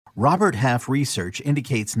Robert Half research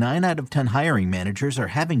indicates 9 out of 10 hiring managers are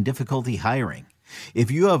having difficulty hiring.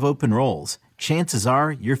 If you have open roles, chances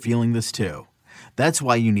are you're feeling this too. That's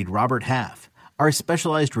why you need Robert Half. Our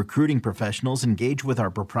specialized recruiting professionals engage with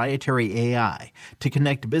our proprietary AI to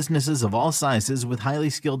connect businesses of all sizes with highly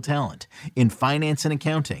skilled talent in finance and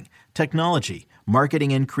accounting, technology,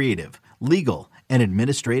 marketing and creative, legal, and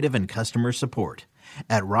administrative and customer support.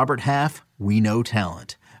 At Robert Half, we know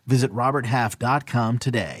talent. Visit roberthalf.com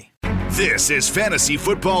today. This is Fantasy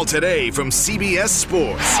Football Today from CBS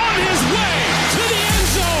Sports. On his way to the end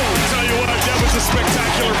zone. I'll tell you what, that was a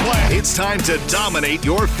spectacular play. It's time to dominate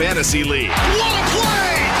your fantasy league. What a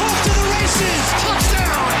play! Off to the races.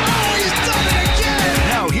 Touchdown. Oh, he's done it again.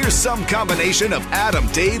 Now here's some combination of Adam,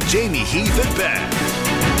 Dave, Jamie, Heath, and Ben.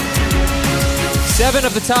 7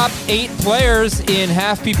 of the top 8 players in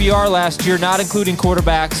half PPR last year, not including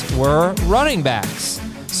quarterbacks, were running backs.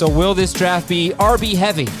 So will this draft be RB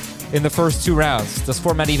heavy in the first 2 rounds? Does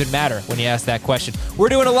format even matter when you ask that question? We're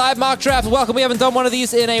doing a live mock draft. Welcome. We haven't done one of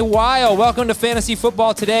these in a while. Welcome to Fantasy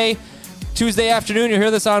Football Today, Tuesday afternoon. You'll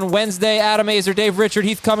hear this on Wednesday. Adam Azer, Dave Richard,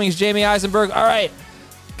 Heath Cummings, Jamie Eisenberg. All right.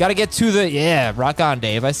 Got to get to the... Yeah, rock on,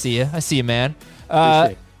 Dave. I see you, man.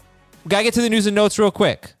 Got to get to the news and notes real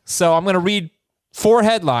quick. So I'm going to read 4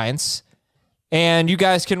 headlines, and you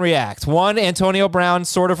guys can react. 1, Antonio Brown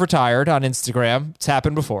sort of retired on Instagram. It's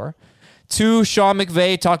happened before. 2, Sean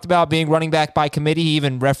McVay talked about being running back by committee. He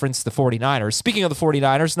even referenced the 49ers. Speaking of the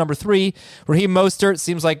 49ers, number 3, Raheem Mostert.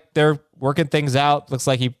 Seems like they're working things out. Looks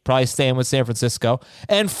like he's probably staying with San Francisco.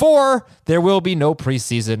 And 4, there will be no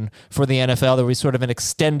preseason for the NFL. There will be sort of an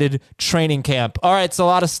extended training camp. All right, it's a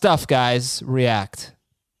lot of stuff, guys. React.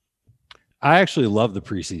 I actually love the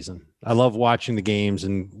preseason. I love watching the games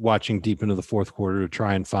and watching deep into the fourth quarter to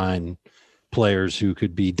try and find players who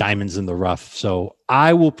could be diamonds in the rough. So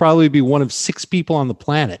I will probably be one of 6 people on the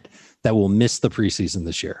planet that will miss the preseason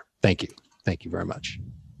this year. Thank you. Thank you very much.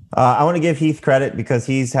 I want to give Heath credit because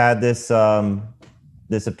he's had this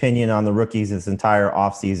this opinion on the rookies this entire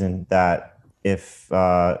offseason that if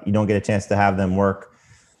you don't get a chance to have them work,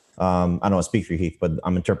 I don't want to speak for you, Heath, but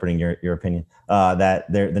I'm interpreting your opinion, that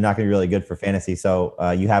they're not going to be really good for fantasy. So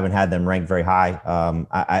you haven't had them ranked very high.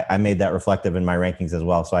 I made that reflective in my rankings as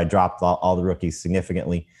well. So I dropped all the rookies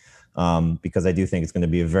significantly because I do think it's going to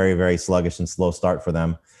be a very, very sluggish and slow start for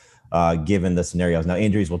them given the scenarios. Now,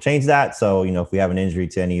 injuries will change that. So, if we have an injury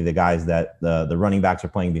to any of the guys that the running backs are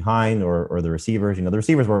playing behind or the receivers, the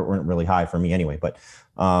receivers weren't really high for me anyway, but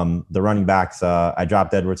the running backs, I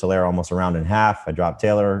dropped Edwards-Helaire almost a round and a half. I dropped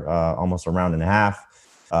Taylor almost a round and a half.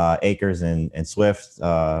 Akers and Swift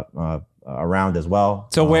around as well.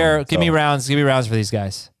 So give me rounds for these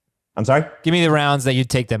guys. I'm sorry? Give me the rounds that you'd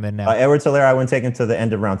take them in now. Edwards-Helaire, I wouldn't take him to the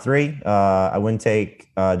end of round 3. I wouldn't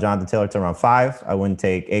take Jonathan Taylor to round 5. I wouldn't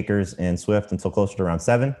take Akers and Swift until closer to round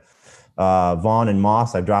 7. Vaughn and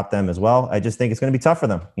Moss, I dropped them as well. I just think it's going to be tough for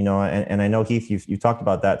them, and I know, Heath, you've talked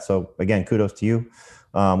about that. So again, kudos to you.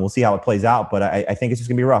 We'll see how it plays out, but I think it's just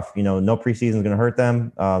going to be rough. No preseason is going to hurt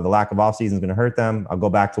them. The lack of offseason is going to hurt them. I'll go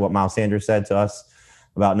back to what Miles Sanders said to us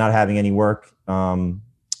about not having any work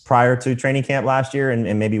prior to training camp last year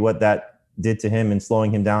and maybe what that did to him and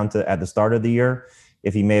slowing him down at the start of the year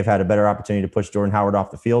if he may have had a better opportunity to push Jordan Howard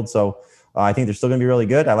off the field. So I think they're still going to be really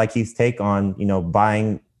good. I like Heath's take on,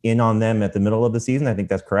 buying in on them at the middle of the season. I think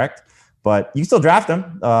that's correct. But you can still draft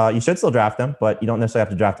them. You should still draft them, but you don't necessarily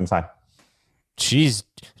have to draft them high. Jeez,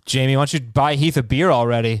 Jamie, why don't you buy Heath a beer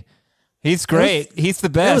already? He's great. He's the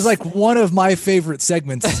best. That was like one of my favorite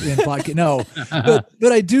segments in podcast. No,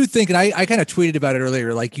 but I do think, and I kind of tweeted about it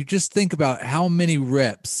earlier, like you just think about how many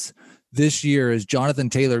reps this year is Jonathan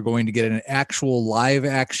Taylor going to get an actual live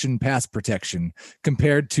action pass protection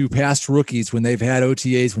compared to past rookies when they've had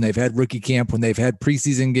OTAs, when they've had rookie camp, when they've had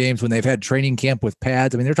preseason games, when they've had training camp with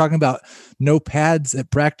pads. I mean, they're talking about no pads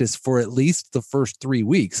at practice for at least the first 3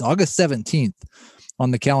 weeks. August 17th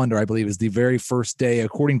on the calendar, I believe, is the very first day,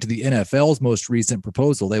 according to the NFL's most recent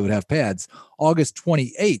proposal, they would have pads. August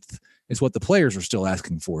 28th is what the players are still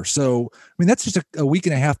asking for. So, I mean, that's just a week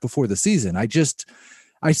and a half before the season.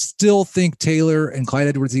 I still think Taylor and Clyde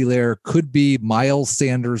Edwards-Helaire could be Miles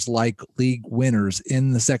Sanders-like league winners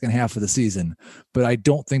in the second half of the season, but I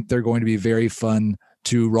don't think they're going to be very fun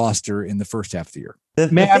to roster in the first half of the year. The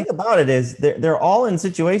thing about it is they're all in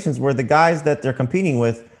situations where the guys that they're competing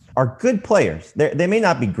with are good players. They may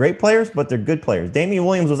not be great players, but they're good players. Damian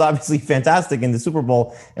Williams was obviously fantastic in the Super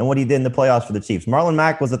Bowl and what he did in the playoffs for the Chiefs. Marlon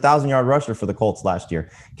Mack was a 1,000-yard rusher for the Colts last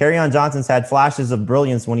year. Kerryon Johnson's had flashes of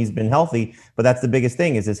brilliance when he's been healthy, but that's the biggest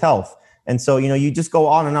thing is his health. And so, you just go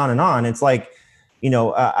on and on and on. It's like,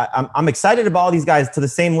 I'm excited about all these guys to the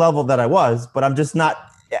same level that I was, but I'm just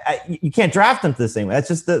not you can't draft them the same way. That's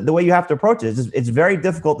just the way you have to approach it. It's very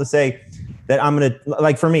difficult to say that I'm going to,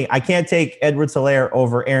 like for me, I can't take Edwards-Helaire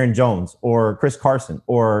over Aaron Jones or Chris Carson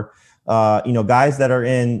or, guys that are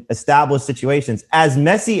in established situations, as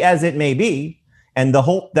messy as it may be. And the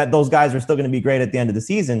hope that those guys are still going to be great at the end of the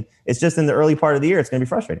season. It's just in the early part of the year, it's going to be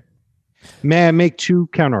frustrating. May I make two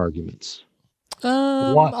counter arguments?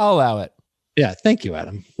 I'll allow it. Yeah. Thank you,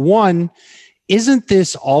 Adam. One, isn't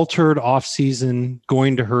this altered offseason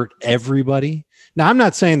going to hurt everybody? Now, I'm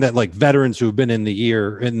not saying that like veterans who have been in the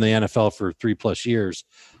NFL for 3+ years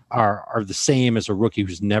are the same as a rookie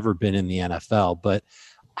who's never been in the NFL, but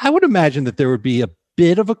I would imagine that there would be a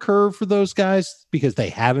bit of a curve for those guys because they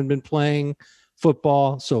haven't been playing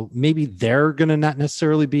football. So maybe they're going to not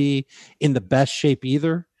necessarily be in the best shape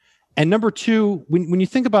either. And number two, when you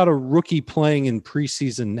think about a rookie playing in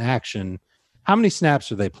preseason action, how many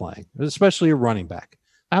snaps are they playing? Especially a running back.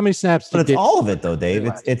 How many snaps? But it's all of it though, Dave.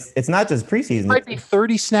 It's not just preseason. It might be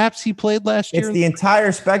 30 snaps he played last year. It's the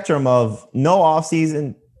entire spectrum of no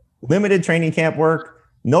offseason, limited training camp work,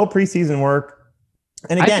 no preseason work.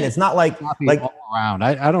 And again, it's not like all around.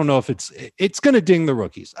 I don't know if it's going to ding the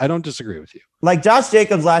rookies. I don't disagree with you. Like Josh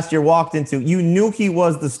Jacobs last year walked into, you knew he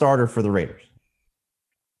was the starter for the Raiders.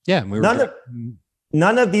 Yeah,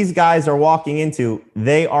 none of these guys are walking into,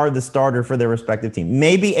 they are the starter for their respective team.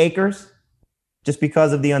 Maybe Akers, just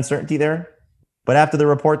because of the uncertainty there. But after the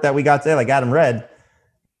report that we got today, like Adam read,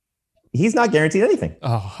 he's not guaranteed anything.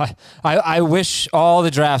 Oh, I wish all the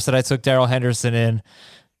drafts that I took Darrell Henderson in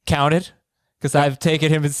counted, because I've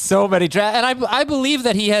taken him in so many drafts, and I believe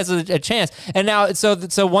that he has a chance. And now,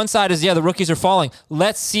 so one side is, the rookies are falling.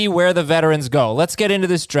 Let's see where the veterans go. Let's get into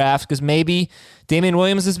this draft, because maybe Damian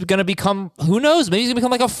Williams is going to become, who knows? Maybe he's going to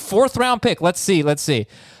become like a 4th round pick. Let's see.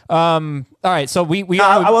 All right, so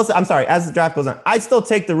I will say, I'm sorry, as the draft goes on, I still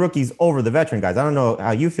take the rookies over the veteran guys. I don't know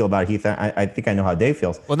how you feel about it, Heath. I think I know how Dave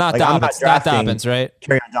feels. Well, not Dobbins, not Dobbins, right?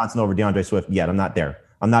 Kerryon Johnson over DeAndre Swift yet. I'm not there.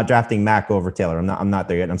 I'm not drafting Mack over Taylor. I'm not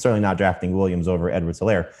there yet. I'm certainly not drafting Williams over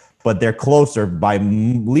Edwards-Helaire, but they're closer by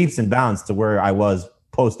leaps and bounds to where I was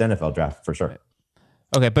post NFL draft for sure. Right.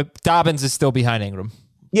 Okay, but Dobbins is still behind Ingram.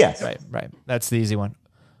 Yes. Right. That's the easy one.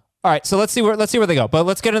 All right, so let's see where they go. But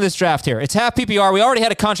let's get into this draft here. It's half PPR. We already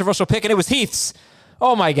had a controversial pick, and it was Heath's.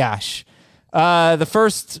 Oh my gosh. The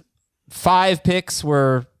first 5 picks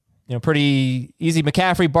were pretty easy.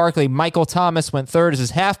 McCaffrey, Barkley, Michael Thomas went third. This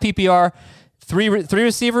is half PPR. Three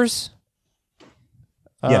receivers?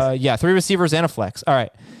 Yes. Yeah, 3 receivers and a flex. All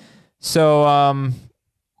right. So,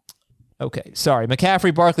 okay, sorry.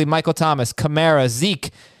 McCaffrey, Barkley, Michael Thomas, Kamara,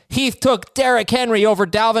 Zeke. Heath took Derrick Henry over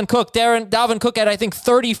Dalvin Cook. Dalvin Cook had, I think,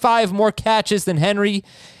 35 more catches than Henry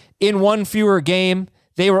in one fewer game.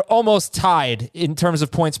 They were almost tied in terms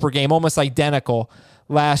of points per game, almost identical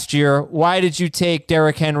last year. Why did you take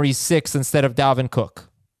Derrick Henry 6th instead of Dalvin Cook?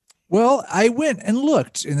 Well, I went and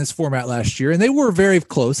looked in this format last year, and they were very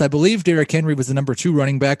close. I believe Derrick Henry was the number 2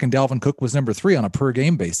 running back, and Dalvin Cook was number 3 on a per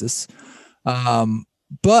game basis.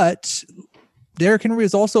 But Derrick Henry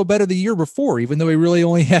was also better the year before, even though he really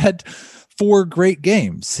only had 4 great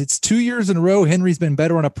games. It's 2 years in a row Henry's been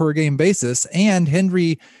better on a per game basis, and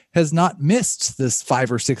Henry has not missed this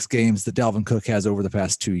 5 or 6 games that Dalvin Cook has over the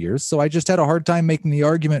past 2 years. So I just had a hard time making the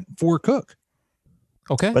argument for Cook.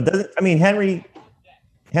 Okay. But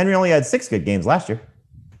Henry only had 6 good games last year.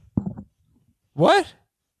 What?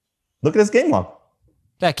 Look at his game log.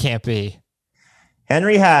 That can't be.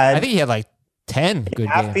 Henry had, I think he had like 10 good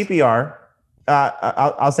half games. PPR.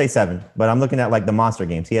 I'll say 7, but I'm looking at like the monster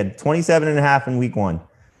games. He had 27.5 in week 1,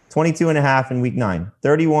 22.5 in week 9,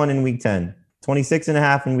 31 in week 10,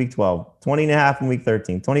 26.5 in week 12, 20.5 in week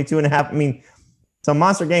 13, 22.5. I mean, some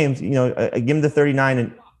monster games, give him the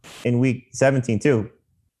 39 in week 17 too.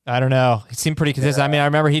 I don't know. He seemed pretty consistent. I mean, I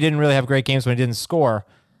remember he didn't really have great games when he didn't score.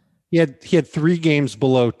 He had 3 games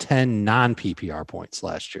below 10 non-PPR points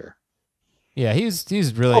last year. Yeah, he's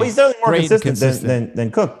really he's certainly more consistent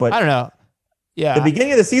than Cook, but I don't know. Yeah, the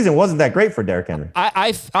beginning of the season wasn't that great for Derrick Henry.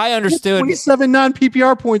 I understood 27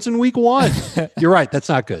 non-PPR points in week 1. You're right. That's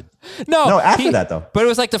not good. No, after that though. But it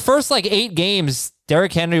was like the first 8 games,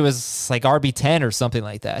 Derrick Henry was like RB10 or something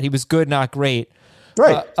like that. He was good, not great.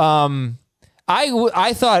 Right.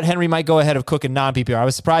 I thought Henry might go ahead of Cook in non-PPR. I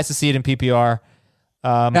was surprised to see it in PPR.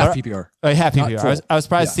 Half PPR. Half PPR. I was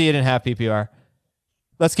surprised to see it in half PPR.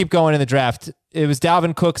 Let's keep going in the draft. It was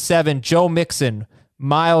Dalvin Cook 7, Joe Mixon,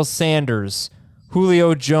 Miles Sanders,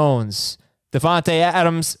 Julio Jones, Devontae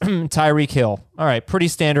Adams, Tyreek Hill. All right, pretty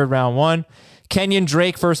standard round 1. Kenyon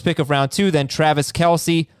Drake, first pick of round 2. Then Travis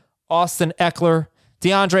Kelce, Austin Eckler,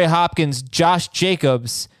 DeAndre Hopkins, Josh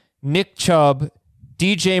Jacobs, Nick Chubb,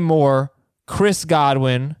 DJ Moore, Chris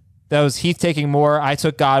Godwin. That was Heath taking Moore. I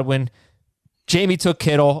took Godwin. Jamie took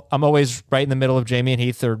Kittle. I'm always right in the middle of Jamie and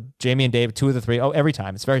Heath, or Jamie and Dave, 2 of the 3. Oh, every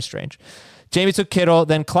time. It's very strange. Jamie took Kittle.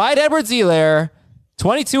 Then Clyde Edwards-Helaire,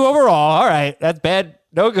 22 overall. All right. That's bad.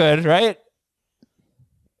 No good, right?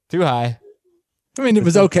 Too high. I mean, it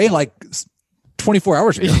was okay like 24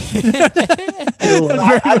 hours ago.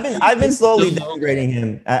 I've been slowly downgrading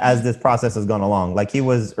him as this process has gone along. Like, he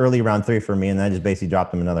was early round 3 for me, and I just basically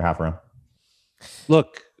dropped him another half round.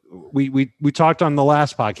 Look, we talked on the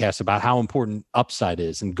last podcast about how important upside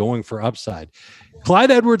is and going for upside.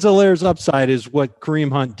 Clyde Edwards-Helaire's upside is what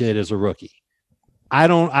Kareem Hunt did as a rookie. I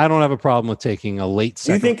don't have a problem with taking a late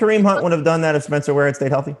second. Do you think Kareem Hunt would have done that if Spencer Ware had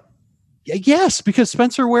stayed healthy? Yes, because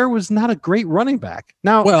Spencer Ware was not a great running back.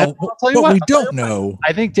 Now, well, we don't know.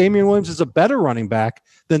 I think Damian Williams is a better running back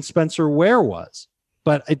than Spencer Ware was,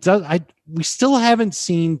 but we still haven't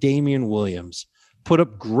seen Damian Williams put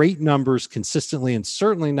up great numbers consistently, and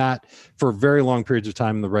certainly not for very long periods of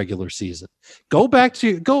time in the regular season. Here's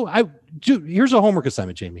a homework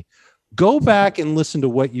assignment, Jamie. Go back and listen to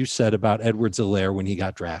what you said about Edwards-Helaire when he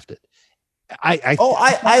got drafted. I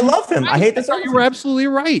love him. I hate this. You were absolutely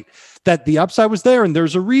right that the upside was there, and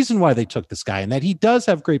there's a reason why they took this guy, and that he does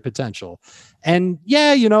have great potential. And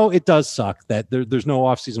yeah, it does suck that there's no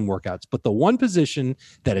offseason workouts, but the one position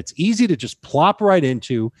that it's easy to just plop right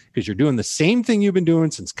into, because you're doing the same thing you've been doing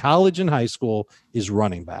since college and high school, is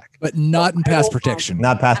running back. But not in pass protection.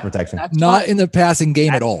 Not pass protection. Not in the passing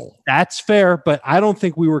game at all. That's fair, but I don't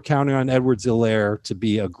think we were counting on Edwards-Helaire to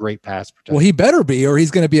be a great pass protector. Well, he better be, or he's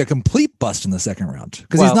going to be a complete bust in the second round,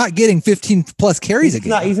 because he's not getting 15 plus carries a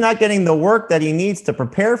game. He's not getting the work that he needs to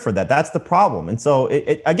prepare for that. That's the problem. And so,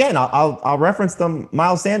 again, I'll reference the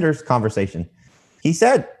Miles Sanders conversation. He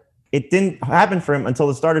said it didn't happen for him until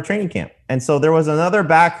the start of training camp. And so there was another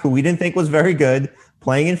back who we didn't think was very good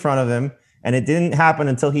playing in front of him, and it didn't happen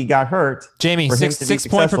until he got hurt. Jamie, six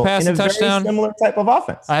point per passing touchdown. Very similar type of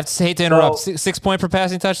offense. I hate to interrupt. 6 point per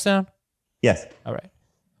passing touchdown? Yes. All right.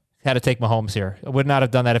 Had to take Mahomes here. I would not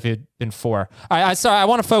have done that if it had been 4. Sorry, I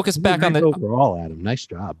want to focus back on the overall, Adam. Nice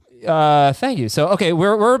job. Thank you. So, okay,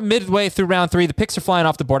 we're midway through round 3. The picks are flying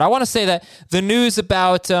off the board. I want to say that the news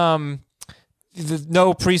about the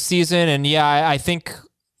no preseason, and I think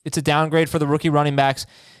it's a downgrade for the rookie running backs,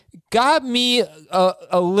 got me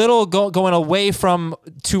a little going away from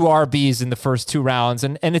 2 RBs in the first 2 rounds.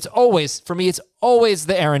 And it's always, for me, it's always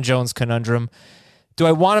the Aaron Jones conundrum. Do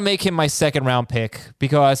I want to make him my second round pick?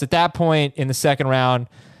 Because at that point in the second round,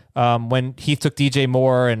 when Heath took DJ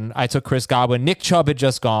Moore and I took Chris Godwin, Nick Chubb had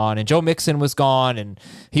just gone and Joe Mixon was gone and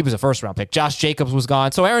he was a first round pick. Josh Jacobs was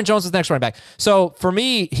gone. So Aaron Jones was the next running back. So for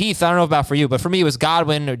me, Heath, I don't know about for you, but for me, it was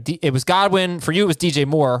Godwin. It was Godwin. For you, it was DJ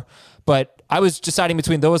Moore. But I was deciding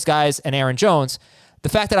between those guys and Aaron Jones. The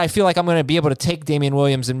fact that I feel like I'm going to be able to take Damian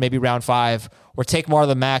Williams in maybe round 5 or take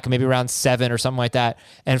Marlon Mack maybe round 7 or something like that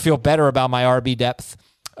and feel better about my RB depth.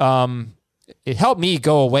 It helped me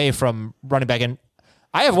go away from running back. And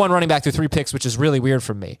I have one running back through 3 picks, which is really weird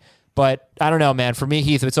for me. But I don't know, man. For me,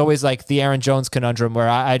 Heath, it's always like the Aaron Jones conundrum where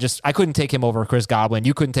I couldn't take him over Chris Godwin.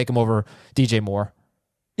 You couldn't take him over DJ Moore.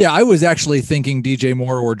 Yeah, I was actually thinking DJ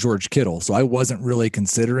Moore or George Kittle, so I wasn't really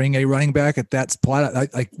considering a running back at that spot.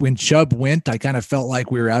 Like when Chubb went, I kind of felt like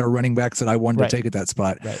we were out of running backs that I wanted to take at that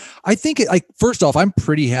spot. Right. I think first off, I'm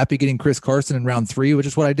pretty happy getting Chris Carson in round 3, which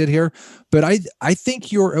is what I did here. But I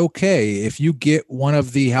think you're okay if you get one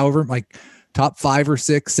of the top 5 or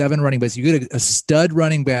 6, 7 running backs. You get a stud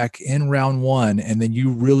running back in round 1, and then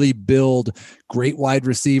you really build great wide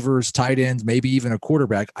receivers, tight ends, maybe even a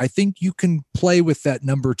quarterback. I think you can play with that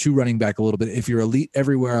number 2 running back a little bit if you're elite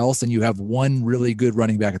everywhere else and you have one really good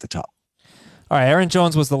running back at the top. All right, Aaron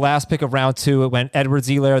Jones was the last pick of round 2. It went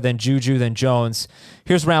Edwards-Helaire, then Juju, then Jones.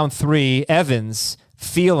 Here's round 3. Evans,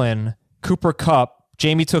 Thielen, Cooper Kupp.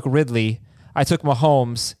 Jamie took Ridley. I took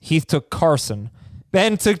Mahomes. Heath took Carson.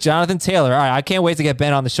 Ben took Jonathan Taylor. All right, I can't wait to get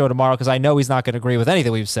Ben on the show tomorrow because I know he's not going to agree with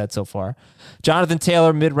anything we've said so far. Jonathan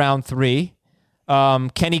Taylor, mid-round 3.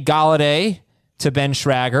 Kenny Golladay to Ben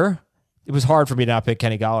Schrager. It was hard for me to not pick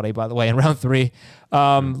Kenny Golladay, by the way, in round 3.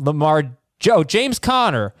 James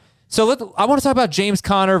Conner. So I want to talk about James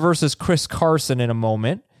Conner versus Chris Carson in a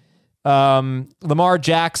moment. Lamar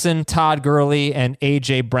Jackson, Todd Gurley, and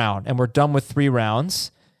A.J. Brown. And we're done with 3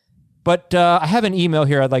 rounds. But I have an email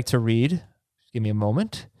here I'd like to read. Give me a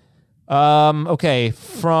moment. Okay,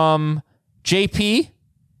 from JP. It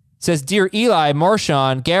says, Dear Eli,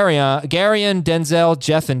 Marshawn, Garion, Denzel,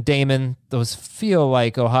 Jeff, and Damon. Those feel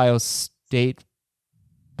like Ohio State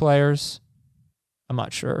players. I'm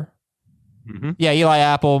not sure. Mm-hmm. Yeah, Eli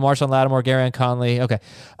Apple, Marshawn Lattimore, Garyon Conley. Okay.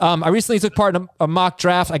 I recently took part in a mock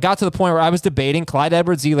draft. I got to the point where I was debating Clyde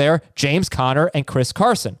Edwards-Helaire, James Conner, and Chris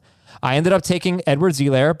Carson. I ended up taking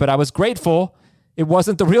Edwards-Helaire, but I was grateful it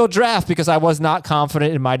wasn't the real draft because I was not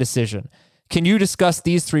confident in my decision. Can you discuss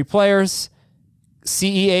these three players?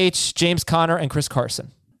 CEH, James Conner, and Chris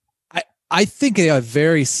Carson. I think they have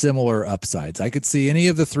very similar upsides. I could see any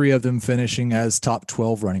of the three of them finishing as top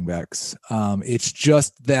 12 running backs. It's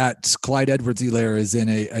just that Clyde Edwards-Helaire is in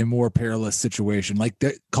a more perilous situation. Like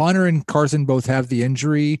Conner and Carson both have the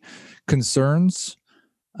injury concerns.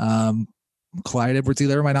 Clyde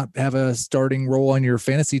Edwards-Helaire might not have a starting role on your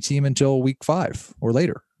fantasy team until week 5 or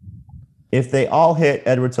later. If they all hit,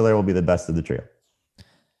 Edwards-Helaire will be the best of the trio.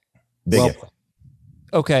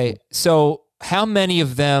 Okay, so how many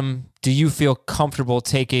of them do you feel comfortable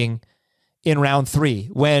taking in round 3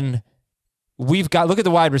 when we've got, look at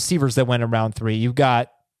the wide receivers that went in round 3. You've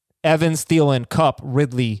got Evans, Thielen, Kupp,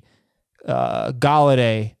 Ridley,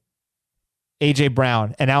 Galladay, A.J.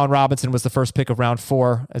 Brown, and Allen Robinson was the first pick of round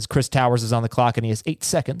 4 as Chris Towers is on the clock and he has 8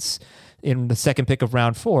 seconds in the second pick of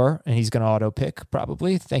round 4, and he's going to auto pick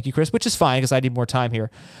probably. Thank you, Chris, which is fine because I need more time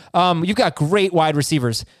here. You've got great wide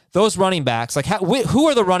receivers. Those running backs, like who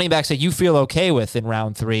are the running backs that you feel okay with in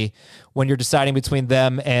round 3 when you're deciding between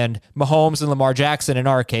them and Mahomes and Lamar Jackson in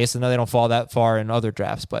our case? I know they don't fall that far in other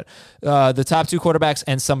drafts, but the top 2 quarterbacks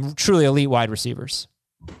and some truly elite wide receivers.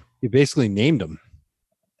 You basically named them.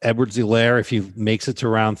 Edwards-Helaire, if he makes it to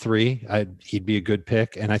round 3, he'd be a good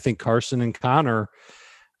pick. And I think Carson and Conner,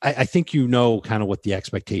 I think you know kind of what the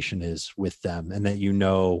expectation is with them, and that you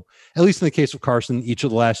know, at least in the case of Carson, each of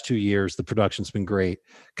the last 2 years, the production's been great.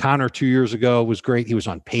 Conner 2 years ago was great. He was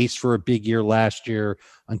on pace for a big year last year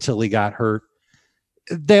until he got hurt.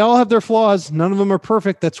 They all have their flaws. None of them are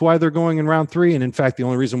perfect. That's why they're going in round 3. And in fact, the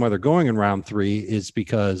only reason why they're going in round 3 is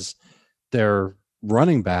because they're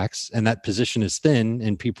running backs and that position is thin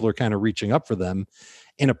and people are kind of reaching up for them.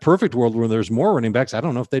 In a perfect world where there's more running backs, I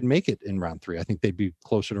don't know if they'd make it in round 3. I think they'd be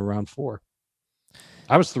closer to round 4.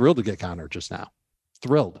 I was thrilled to get Conner just now.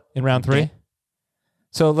 Thrilled. In round 3?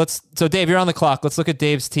 So Dave, you're on the clock. Let's look at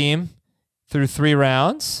Dave's team through 3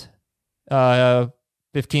 rounds.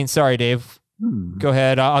 15. Sorry, Dave. Go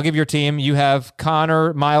ahead. I'll give your team. You have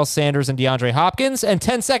Conner, Miles Sanders, and DeAndre Hopkins, and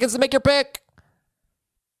 10 seconds to make your pick.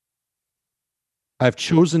 I've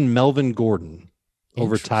chosen Melvin Gordon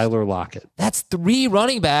over Tyler Lockett. That's 3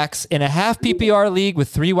 running backs in a half PPR league with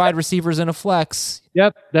 3 wide receivers in a flex.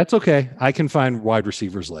 Yep, that's okay. I can find wide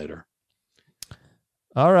receivers later.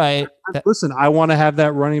 All right. Listen, I want to have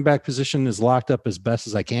that running back position as locked up as best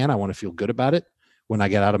as I can. I want to feel good about it when I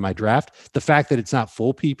get out of my draft. The fact that it's not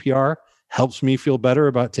full PPR helps me feel better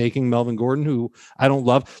about taking Melvin Gordon, who I don't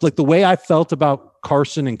love. Like the way I felt about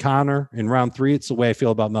Carson and Conner in round 3, it's the way I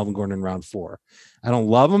feel about Melvin Gordon in round 4. I don't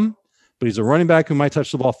love him, but he's a running back who might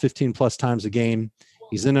touch the ball 15 plus times a game.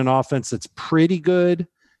 He's in an offense that's pretty good.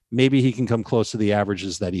 Maybe he can come close to the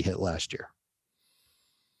averages that he hit last year.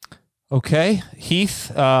 Okay.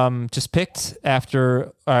 Heath just picked after.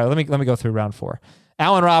 All right, let me go through round 4.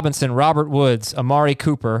 Allen Robinson, Robert Woods, Amari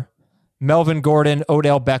Cooper, Melvin Gordon,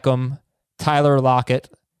 Odell Beckham, Tyler Lockett.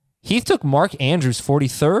 Heath took Mark Andrews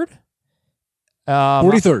 43rd.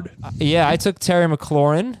 43rd. Yeah, I took Terry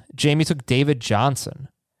McLaurin. Jamie took David Johnson.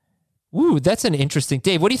 Ooh, that's an interesting.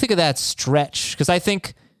 Dave, what do you think of that stretch? Because I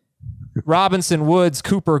think Robinson, Woods,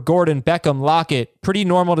 Cooper, Gordon, Beckham, Lockett, pretty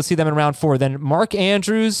normal to see them in round 4. Then Mark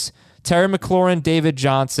Andrews, Terry McLaurin, David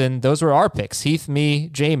Johnson. Those were our picks. Heath, me,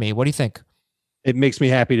 Jamie. What do you think? It makes me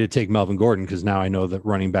happy to take Melvin Gordon because now I know that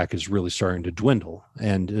running back is really starting to dwindle.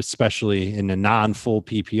 And especially in a non-full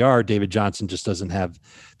PPR, David Johnson just doesn't have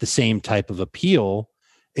the same type of appeal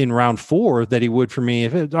in round 4 that he would for me.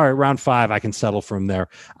 If it's all right, round 5, I can settle from there.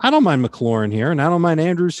 I don't mind McLaurin here, and I don't mind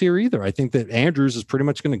Andrews here either. I think that Andrews is pretty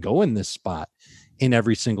much going to go in this spot in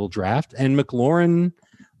every single draft. And McLaurin,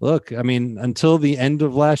 look, I mean, until the end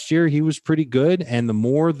of last year, he was pretty good. And the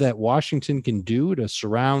more that Washington can do to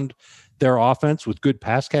surround their offense with good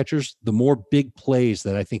pass catchers, the more big plays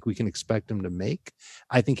that I think we can expect him to make.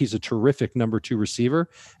 I think he's a terrific number 2 receiver.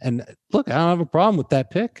 And look, I don't have a problem with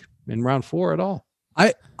that pick in round 4 at all.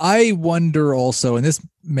 I wonder also, and this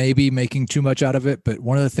may be making too much out of it, but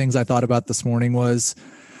one of the things I thought about this morning was,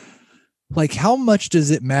 like, how much does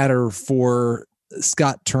it matter for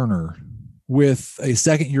Scott Turner with a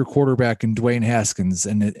second-year quarterback in Dwayne Haskins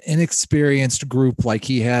and an inexperienced group like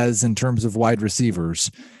he has in terms of wide receivers?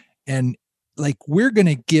 And like, we're going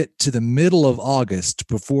to get to the middle of August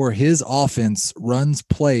before his offense runs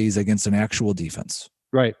plays against an actual defense.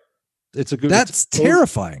 Right. That's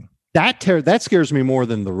terrifying. That scares me more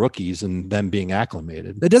than the rookies and them being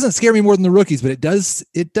acclimated. It doesn't scare me more than the rookies, but it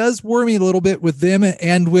does worry me a little bit with them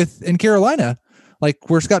and in Carolina, like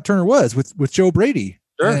where Scott Turner was with Joe Brady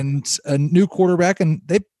and a new quarterback, and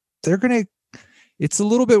they're gonna. It's a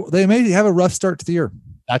little bit. They may have a rough start to the year.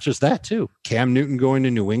 Not just that too. Cam Newton going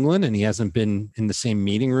to New England, and he hasn't been in the same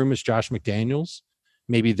meeting room as Josh McDaniels.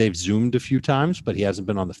 Maybe they've Zoomed a few times, but he hasn't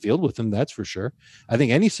been on the field with them. That's for sure. I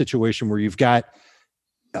think any situation where you've got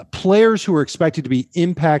players who are expected to be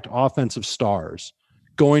impact offensive stars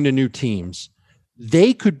going to new teams,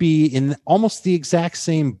 they could be in almost the exact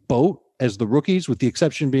same boat as the rookies, with the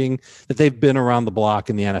exception being that they've been around the block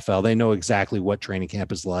in the NFL. They know exactly what training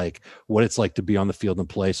camp is like, what it's like to be on the field and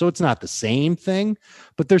play. So it's not the same thing,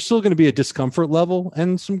 but there's still going to be a discomfort level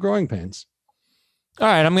and some growing pains. All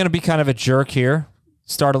right, I'm going to be kind of a jerk here,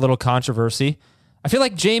 start a little controversy. I feel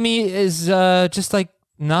like Jamie is just like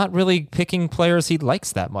not really picking players he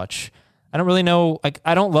likes that much. I don't really know. Like,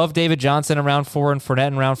 I don't love David Johnson in round 4 and Fournette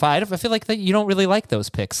in round 5. I feel like that you don't really like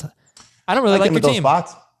those picks. I don't really like your team.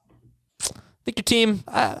 Spots.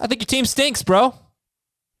 I think your team stinks, bro.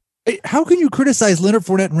 Hey, how can you criticize Leonard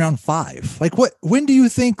Fournette in round 5? Like, when do you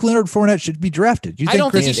think Leonard Fournette should be drafted? I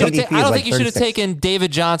don't think you should have taken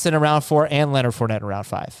David Johnson in round 4 and Leonard Fournette in round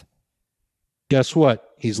 5. Guess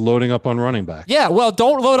what? He's loading up on running back. Yeah, well,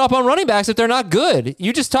 don't load up on running backs if they're not good.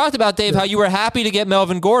 You just talked about, Dave, how you were happy to get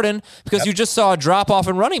Melvin Gordon because you just saw a drop-off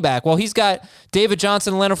in running back. Well, he's got David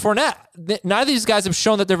Johnson and Leonard Fournette. Neither of these guys have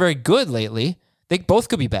shown that they're very good lately. They both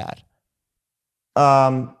could be bad.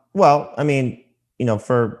 Well, I mean,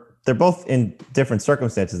 they're both in different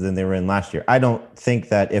circumstances than they were in last year. I don't think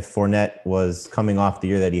that if Fournette was coming off the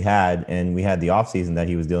year that he had and we had the offseason that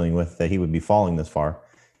he was dealing with, that he would be falling this far.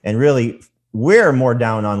 And really, we're more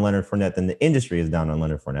down on Leonard Fournette than the industry is down on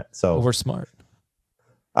Leonard Fournette. So we're smart.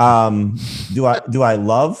 Do I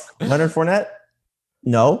love Leonard Fournette?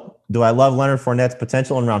 No. Do I love Leonard Fournette's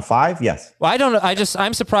potential in round 5? Yes. Well, I don't know.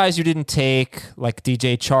 I'm surprised you didn't take like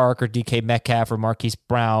DJ Chark or DK Metcalf or Marquise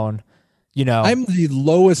Brown. I'm the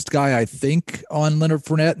lowest guy, I think, on Leonard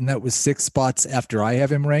Fournette, and that was 6 spots after I have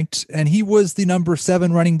him ranked. And he was the number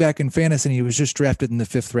 7 running back in fantasy, and he was just drafted in the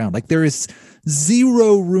 5th round. Like, there is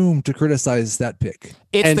zero room to criticize that pick.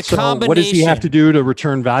 It's the combination. What does he have to do to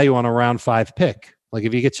return value on a round 5 pick? Like,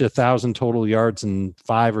 if he gets you 1,000 total yards and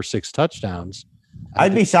 5 or 6 touchdowns.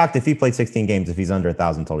 I'd be shocked if he played 16 games if he's under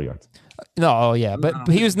 1,000 total yards. No, yeah, but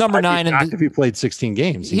he was number 9. If he played 16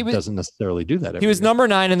 games, he doesn't necessarily do that. He was number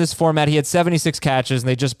 9 in this format. He had 76 catches, and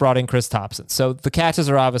they just brought in Chris Thompson. So the catches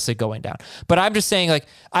are obviously going down. But I'm just saying, like,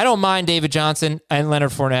 I don't mind David Johnson and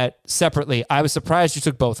Leonard Fournette separately. I was surprised you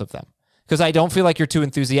took both of them because I don't feel like you're too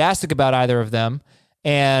enthusiastic about either of them.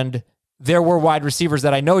 And there were wide receivers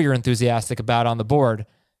that I know you're enthusiastic about on the board.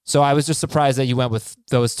 So I was just surprised that you went with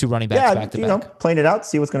those 2 running backs back to back. Playing it out,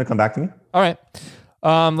 see what's going to come back to me. All right.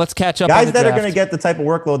 Let's catch up. Guys on the that draft. are going to get the type of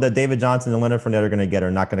workload that David Johnson and Leonard Fournette are going to get are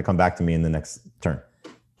not going to come back to me in the next turn.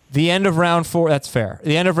 The end of round 4, that's fair.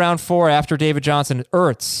 The end of round 4 after David Johnson,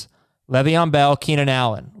 Ertz, Le'Veon Bell, Keenan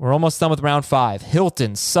Allen. We're almost done with round 5.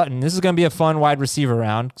 Hilton, Sutton. This is going to be a fun wide receiver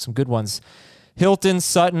round. Some good ones. Hilton,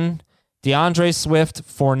 Sutton, DeAndre Swift,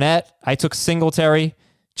 Fournette. I took Singletary.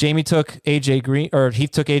 Jamie took AJ Green, or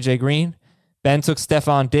Heath took AJ Green. Ben took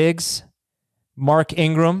Stephon Diggs. Mark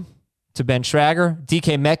Ingram to Ben Schrager.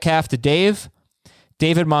 DK Metcalf to Dave.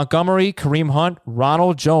 David Montgomery, Kareem Hunt,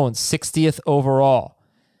 Ronald Jones, 60th overall.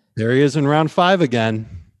 There he is in round 5 again.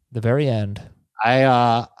 The very end.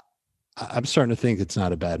 I'm starting to think it's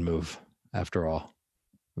not a bad move after all.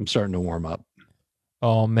 I'm starting to warm up.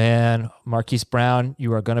 Oh, man. Marquise Brown,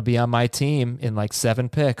 you are going to be on my team in like 7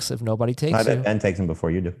 picks if nobody takes you. I bet Ben takes him before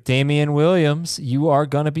you do. Damian Williams, you are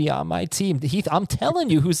going to be on my team. Heath, I'm telling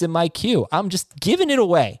you who's in my queue. I'm just giving it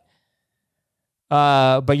away.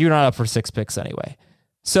 But you're not up for 6 picks anyway.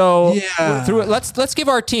 So let's give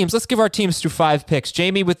our teams. Let's give our teams through 5 picks.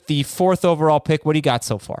 Jamie with the 4th overall pick. What do you got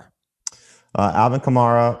so far? Alvin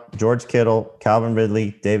Kamara, George Kittle, Calvin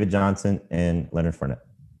Ridley, David Johnson, and Leonard Fournette.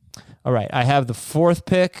 All right. I have the 4th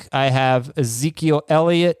pick. I have Ezekiel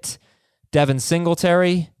Elliott, Devin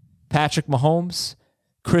Singletary, Patrick Mahomes,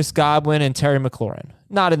 Chris Godwin, and Terry McLaurin.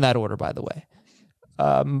 Not in that order, by the way.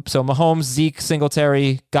 So Mahomes, Zeke,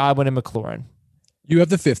 Singletary, Godwin, and McLaurin. You have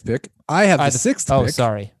the 5th pick. I have the 6th pick. Oh,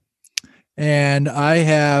 sorry. And I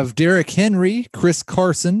have Derrick Henry, Chris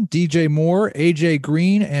Carson, DJ Moore, AJ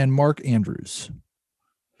Green, and Mark Andrews.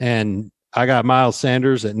 And I got Miles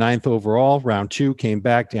Sanders at 9th overall. Round 2 came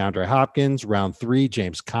back DeAndre Hopkins. Round 3,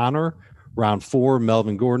 James Conner. Round 4,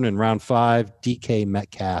 Melvin Gordon. And round 5, DK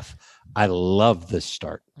Metcalf. I love this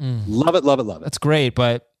start. Love it, love it, love it. That's great,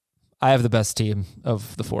 but I have the best team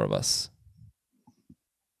of the four of us.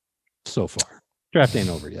 So far. Draft ain't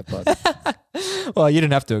over yet, bud. Well, you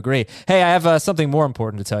didn't have to agree. Hey, I have something more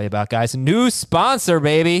important to tell you about, guys. New sponsor,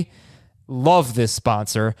 baby. Love this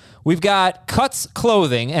sponsor. We've got Cuts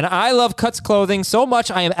Clothing, and I love Cuts Clothing so much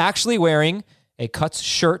I am actually wearing a Cuts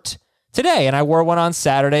shirt today, and I wore one on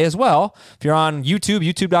Saturday as well. If you're on YouTube,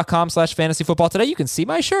 youtube.com/fantasyfootball today, you can see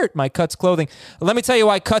my shirt, my Cuts Clothing. Let me tell you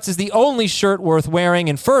why Cuts is the only shirt worth wearing,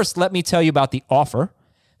 and first, let me tell you about the offer.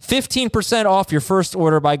 15% off your first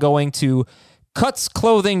order by going to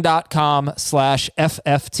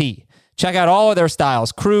cutsclothing.com/FFT. Check out all of their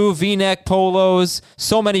styles, crew, V-neck, polos,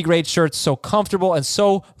 so many great shirts, so comfortable and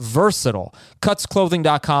so versatile.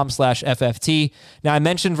 Cutsclothing.com/FFT. Now, I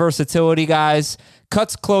mentioned versatility, guys.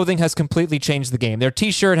 Cuts Clothing has completely changed the game. Their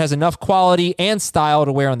t-shirt has enough quality and style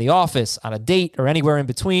to wear in the office, on a date, or anywhere in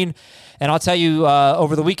between. And I'll tell you,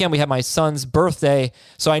 over the weekend, we had my son's birthday,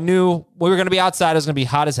 so I knew we were going to be outside. It was going to be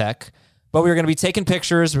hot as heck. But we were going to be taking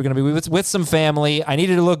pictures. We were going to be with some family. I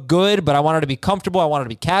needed to look good, but I wanted to be comfortable. I wanted to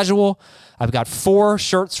be casual. I've got 4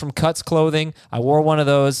 shirts from Cuts Clothing. I wore one of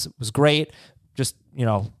those. It was great. Just,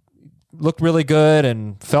 looked really good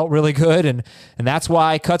and felt really good. And that's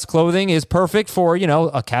why Cuts Clothing is perfect for,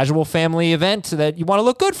 a casual family event that you want to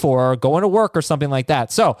look good for, or going to work or something like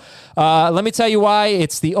that. So let me tell you why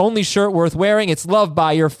it's the only shirt worth wearing. It's loved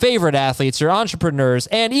by your favorite athletes, your entrepreneurs,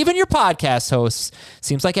 and even your podcast hosts.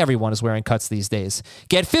 Seems like everyone is wearing Cuts these days.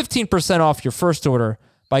 Get 15% off your first order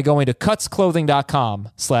by going to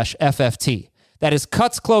cutsclothing.com/FFT. That is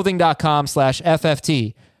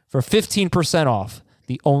cutsclothing.com/FFT for 15% off.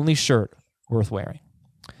 The only shirt worth wearing.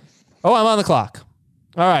 Oh, I'm on the clock.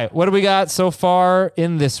 All right, what do we got so far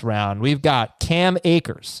in this round? We've got Cam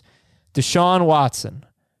Akers, Deshaun Watson,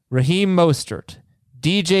 Raheem Mostert,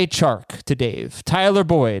 DJ Chark to Dave, Tyler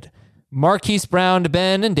Boyd, Marquise Brown to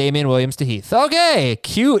Ben, and Damian Williams to Heath. Okay,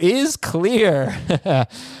 Q is clear.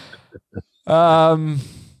 Well,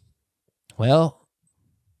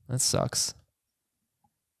 that sucks.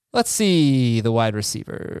 Let's see the wide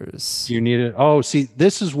receivers. You need it. Oh, see,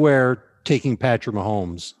 this is where taking Patrick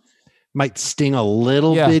Mahomes might sting a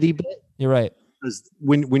little bitty bit. You're right. Because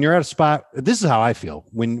when you're at a spot, this is how I feel.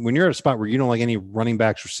 When you're at a spot where you don't like any running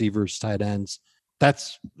backs, receivers, tight ends,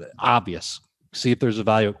 that's obvious. See if there's a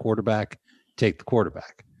value at quarterback, take the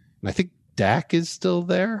quarterback. And I think Dak is still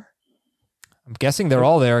there. I'm guessing they're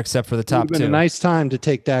all there except for the top 2. It's been a nice time to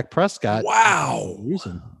take Dak Prescott. Wow.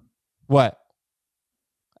 What?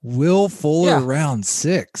 Will Fuller round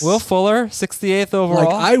 6. Will Fuller, 68th overall.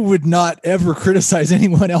 Like, I would not ever criticize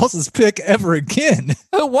anyone else's pick ever again.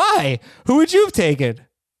 Why? Who would you have taken?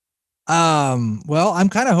 Well, I'm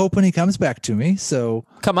kind of hoping he comes back to me. So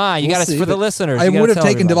come on, you got to for the listeners. I would have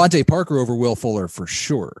taken Devontae Parker over Will Fuller for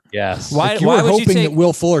sure. Yes. Why would hoping you that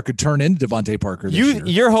Will Fuller could turn into Devontae Parker this year?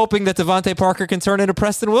 You're hoping that Devontae Parker can turn into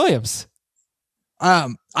Preston Williams.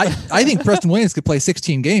 I think Preston Williams could play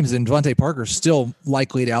 16 games and Devontae Parker's still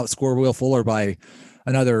likely to outscore Will Fuller by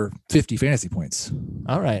another 50 fantasy points.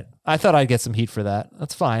 All right. I thought I'd get some heat for that.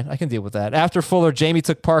 That's fine. I can deal with that. After Fuller, Jamie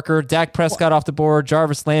took Parker, Dak Prescott off the board,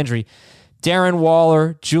 Jarvis Landry, Darren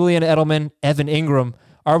Waller, Julian Edelman, Evan Ingram.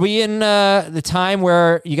 Are we in the time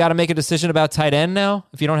where you got to make a decision about tight end now?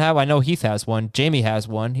 If you don't have, I know Heath has one. Jamie has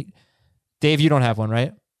one. Dave, you don't have one,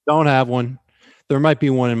 right? Don't have one. There might be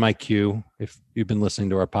one in my queue. If you've been listening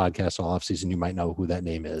to our podcast all offseason, you might know who that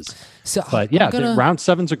name is. So, but yeah, round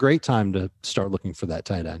 7's a great time to start looking for that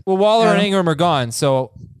tight end. Well, Waller and Ingram are gone,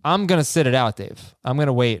 so I'm going to sit it out, Dave. I'm going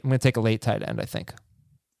to wait. I'm going to take a late tight end, I think.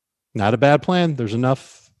 Not a bad plan. There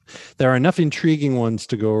are enough intriguing ones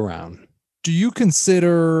to go around. Do you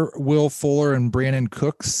consider Will Fuller and Brandon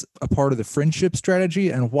Cooks a part of the friendship strategy?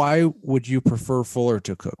 And why would you prefer Fuller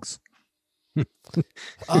to Cooks?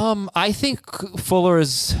 I think Fuller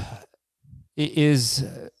is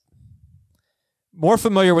more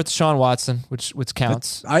familiar with Deshaun Watson, which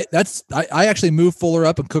counts. I actually moved Fuller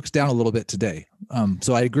up and Cooks down a little bit today.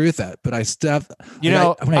 So I agree with that. But I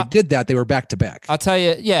when I did that, they were back to back. I'll tell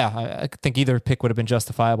you, I think either pick would have been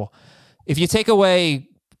justifiable. If you take away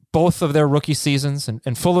both of their rookie seasons,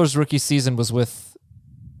 and Fuller's rookie season was with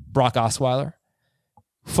Brock Osweiler,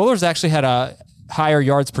 Fuller's actually had a higher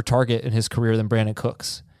yards per target in his career than Brandon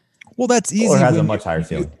Cooks. Well, that's easy. Or has a much higher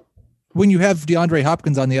ceiling. When you have DeAndre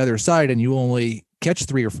Hopkins on the other side and you only catch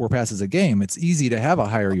 3 or 4 passes a game, it's easy to have a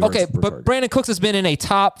higher yards per but target. Brandon Cooks has been in a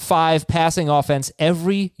top 5 passing offense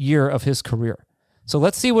every year of his career. So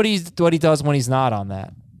let's see what he does when he's not on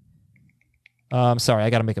that. Sorry, I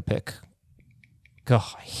got to make a pick. God,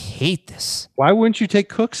 I hate this. Why wouldn't you take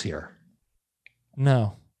Cooks here?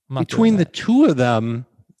 No. Between the two of them,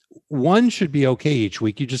 one should be okay each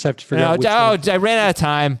week. You just have to figure out which one. I ran out of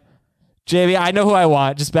time. JB, I know who I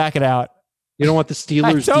want. Just back it out. You don't want the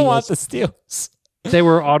Steelers? I don't want the Steelers. They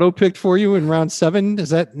were auto-picked for you in round 7?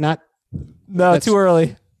 Is that not? No, too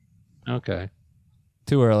early. Okay.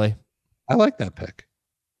 Too early. I like that pick.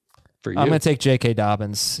 For you. I'm going to take J.K.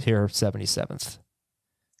 Dobbins here, 77th.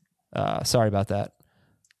 Sorry about that.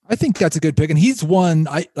 I think that's a good pick. And he's one,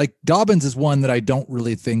 Dobbins is one that I don't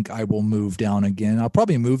really think I will move down again. I'll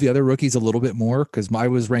probably move the other rookies a little bit more because I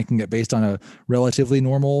was ranking it based on a relatively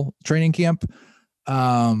normal training camp.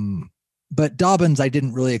 But Dobbins, I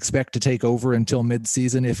didn't really expect to take over until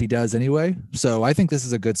midseason if he does anyway. So I think this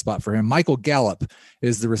is a good spot for him. Michael Gallup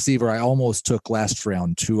is the receiver I almost took last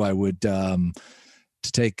round, who I would to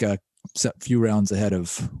take a few rounds ahead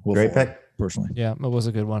of Will Great Fuller, pick. personally. Yeah, it was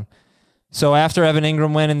a good one. So after Evan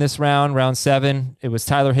Ingram went in this round 7, it was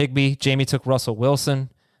Tyler Higbee. Jamie took Russell Wilson.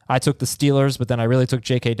 I took the Steelers, but then I really took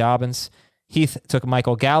J.K. Dobbins. Heath took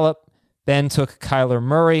Michael Gallup. Ben took Kyler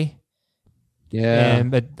Murray. Yeah.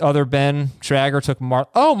 And but other Ben Trager took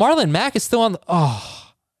Marlon Mack is still on.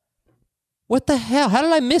 What the hell? How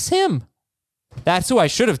did I miss him? That's who I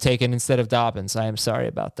should have taken instead of Dobbins. I am sorry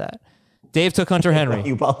about that. Dave took Hunter Henry.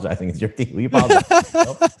 You apologizing. It's your team. You apologize.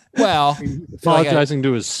 Nope. Well, apologizing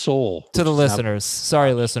to his soul. To the listeners.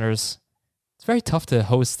 Sorry, listeners. It's very tough to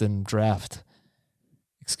host and draft.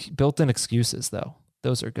 Built-in excuses, though.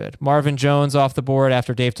 Those are good. Marvin Jones off the board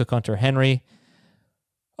after Dave took Hunter Henry.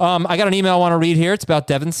 I got an email I want to read here. It's about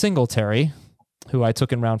Devin Singletary, who I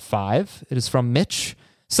took in round 5. It is from Mitch.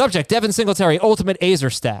 Subject, Devin Singletary, ultimate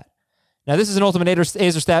Azer stat. Now, this is an ultimate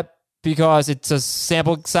Azer stat because it's a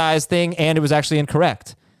sample size thing, and it was actually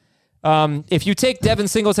incorrect. If you take Devin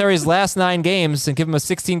Singletary's last 9 games and give him a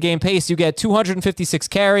 16-game pace, you get 256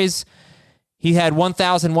 carries. He had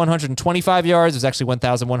 1,125 yards. It was actually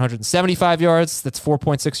 1,175 yards. That's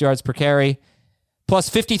 4.6 yards per carry. Plus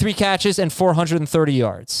 53 catches and 430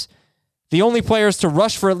 yards. The only players to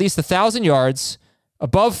rush for at least 1,000 yards,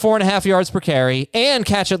 above 4.5 yards per carry, and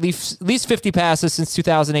catch at least 50 passes since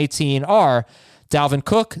 2018 are Dalvin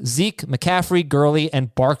Cook, Zeke, McCaffrey, Gurley,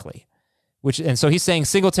 and Barkley. And so he's saying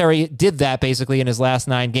Singletary did that basically in his last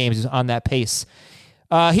 9 games. He was on that pace.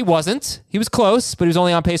 He wasn't. He was close, but he was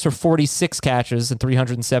only on pace for 46 catches and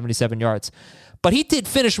 377 yards. But he did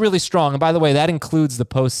finish really strong. And by the way, that includes the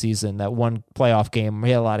postseason, that one playoff game where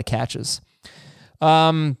he had a lot of catches.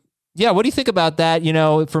 What do you think about that? You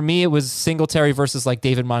know, for me, it was Singletary versus like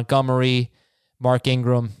David Montgomery, Mark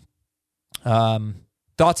Ingram.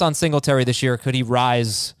 Thoughts on Singletary this year? Could he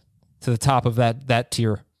rise to the top of that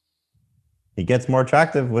tier? He gets more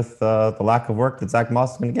attractive with the lack of work that Zach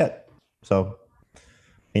Moss is going to get. So,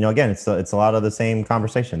 again, it's a lot of the same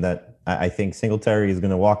conversation that I think Singletary is going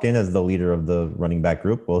to walk in as the leader of the running back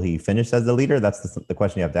group. Will he finish as the leader? That's the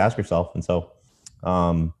question you have to ask yourself. And so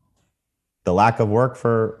the lack of work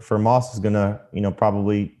for Moss is going to,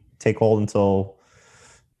 probably take hold until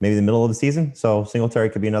maybe the middle of the season. So Singletary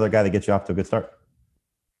could be another guy that gets you off to a good start.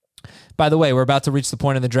 By the way, we're about to reach the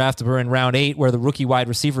point in the draft. We're in round 8 where the rookie wide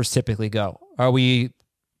receivers typically go. Are we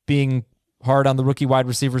being hard on the rookie wide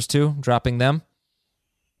receivers too, dropping them?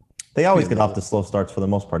 They always get off the slow starts for the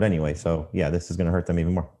most part anyway. So yeah, this is going to hurt them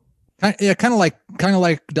even more. Yeah, kind of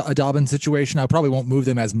like a Dobbins situation. I probably won't move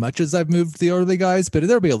them as much as I've moved the early guys, but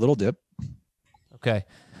there'll be a little dip. Okay.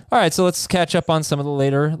 All right, so let's catch up on some of the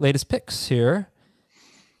latest picks here.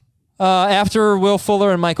 After Will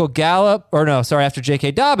Fuller and Michael Gallup, after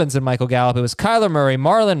J.K. Dobbins and Michael Gallup, it was Kyler Murray,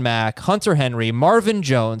 Marlon Mack, Hunter Henry, Marvin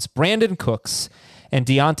Jones, Brandon Cooks, and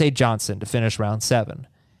Deontay Johnson to finish round 7.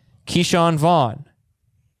 Keyshawn Vaughn.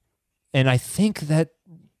 And I think that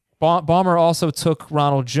Bomber also took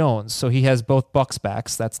Ronald Jones, so he has both Bucks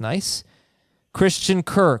backs. That's nice. Christian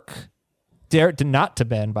Kirk. Not to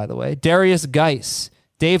Ben, by the way. Darius Geis.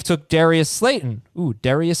 Dave took Darius Slayton. Ooh,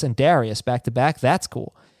 Darius and Darius back-to-back. That's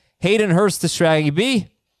cool. Hayden Hurst to Straggy B.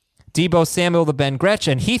 Debo Samuel to Ben Gretsch.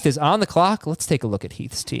 And Heath is on the clock. Let's take a look at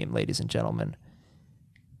Heath's team, ladies and gentlemen.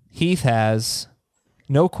 Heath has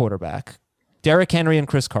no quarterback. Derrick Henry and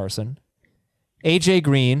Chris Carson. AJ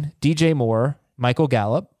Green, DJ Moore, Michael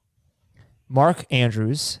Gallup, Mark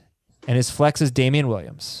Andrews, and his flex is Damian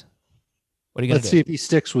Williams. What are you going to do? Let's see if he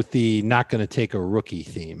sticks with the not going to take a rookie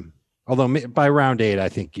theme. Although by round 8, I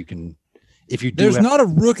think you can, if you do. There's not a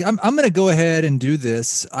rookie. I'm going to go ahead and do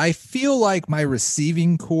this. I feel like my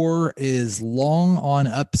receiving core is long on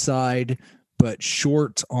upside, but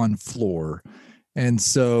short on floor. And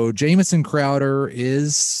so Jamison Crowder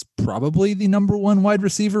is probably the number 1 wide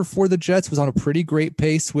receiver for the Jets, was on a pretty great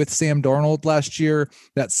pace with Sam Darnold last year.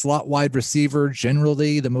 That slot wide receiver,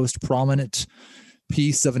 generally the most prominent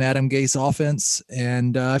piece of an Adam Gase offense.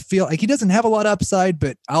 And I feel like he doesn't have a lot of upside,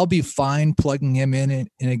 but I'll be fine plugging him in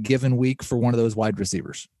a given week for one of those wide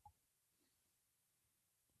receivers.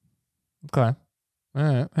 Okay.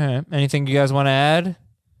 All right. Anything you guys want to add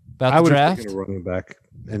about the draft? I would have taken a running back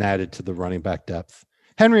and added to the running back depth.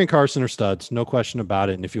 Henry and Carson are studs, no question about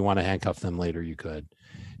it. And if you want to handcuff them later, you could.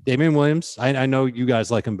 Damian Williams, I know you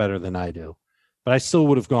guys like him better than I do, but I still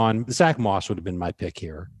would have gone. Zach Moss would have been my pick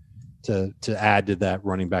here to add to that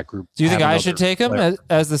running back group. Do you think I should take him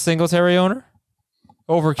as the Singletary owner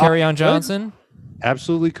over Kerryon Johnson?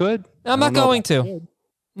 Absolutely could. I'm not going to.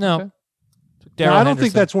 No. Okay. No, I don't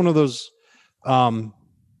think that's one of those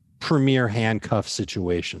premier handcuff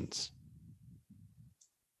situations.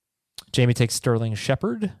 Jamie takes Sterling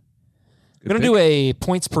Shepard. We're going to do a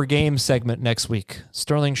points per game segment next week.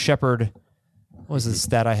 Sterling Shepard, what was the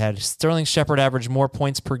stat I had? Sterling Shepard averaged more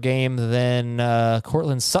points per game than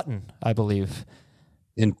Cortland Sutton, I believe.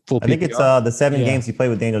 In full PPR? I think it's the 7 games he played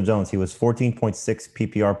with Daniel Jones. He was 14.6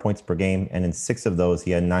 PPR points per game, and in 6 of those,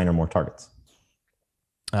 he had 9 or more targets.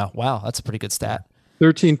 Oh, wow. That's a pretty good stat.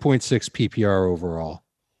 13.6 PPR overall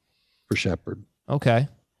for Shepard. Okay.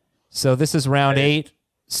 So this is round 8.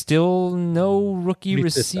 Still no rookie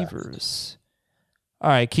receivers. All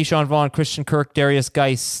right. Keyshawn Vaughn, Christian Kirk, Darius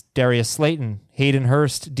Geis, Darius Slayton, Hayden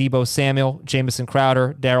Hurst, Debo Samuel, Jamison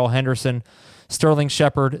Crowder, Darrell Henderson, Sterling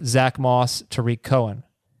Shepard, Zach Moss, Tariq Cohen.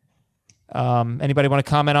 Anybody want to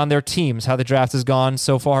comment on their teams, how the draft has gone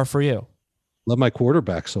so far for you? Love my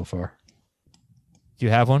quarterback so far. Do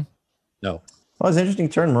you have one? No. Well, it's an interesting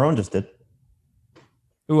turn Marone just did.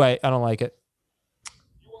 Ooh, I don't like it.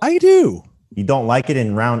 I do. You don't like it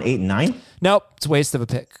in round 8 and 9? Nope. It's a waste of a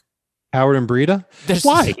pick. Howard and Breida?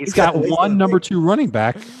 Why? He's got one number 2 running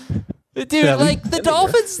back. Dude, like the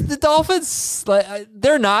Dolphins, like,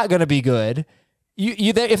 they're not going to be good.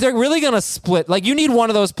 If they're really going to split, like you need one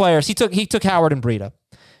of those players. He took Howard and Breida.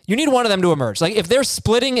 You need one of them to emerge. Like if they're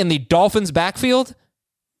splitting in the Dolphins backfield,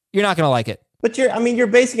 you're not going to like it. But you're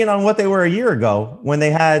basing it on what they were a year ago when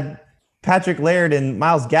they had Patrick Laird and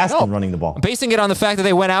Myles Gaskin running the ball. I'm basing it on the fact that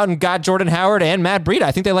they went out and got Jordan Howard and Matt Breida.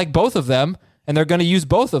 I think they like both of them, and they're going to use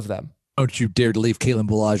both of them. Don't you dare to leave Kalen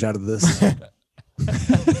Ballage out of this. I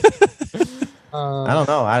don't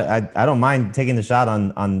know. I don't mind taking the shot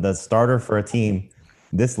on the starter for a team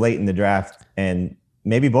this late in the draft, and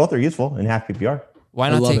maybe both are useful in half PPR.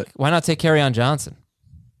 Why not take Kerryon Johnson?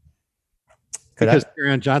 Because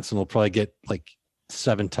Kerryon Johnson will probably get like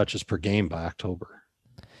 7 touches per game by October.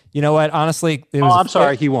 You know what? Honestly, I'm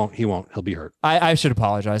sorry. He won't. He'll be hurt. I should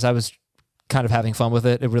apologize. I was kind of having fun with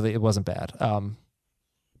it. It wasn't bad.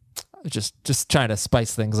 Just trying to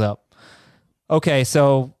spice things up. Okay,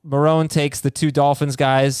 so Marone takes the 2 Dolphins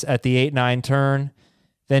guys at the 8-9 turn.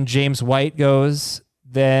 Then James White goes.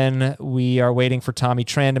 Then we are waiting for Tommy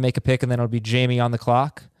Tran to make a pick, and then it'll be Jamie on the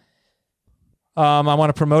clock. I want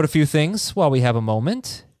to promote a few things while we have a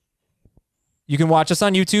moment. You can watch us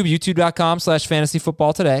on YouTube,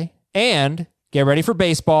 youtube.com/fantasyfootballtoday. And get ready for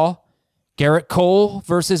baseball. Garrett Cole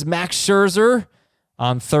versus Max Scherzer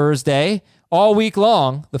on Thursday. All week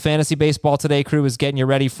long, the Fantasy Baseball Today crew is getting you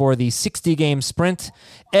ready for the 60-game sprint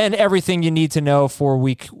and everything you need to know for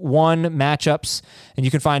Week 1 matchups. And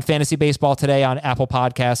you can find Fantasy Baseball Today on Apple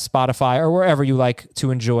Podcasts, Spotify, or wherever you like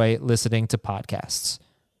to enjoy listening to podcasts.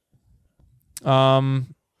 All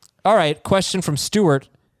right, question from Stuart.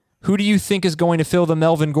 Who do you think is going to fill the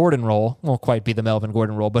Melvin Gordon role? Won't quite be the Melvin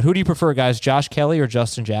Gordon role, but who do you prefer, guys? Josh Kelly or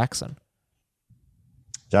Justin Jackson?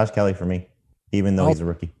 Josh Kelly for me, even though he's a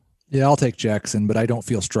rookie. Yeah, I'll take Jackson, but I don't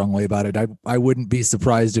feel strongly about it. I wouldn't be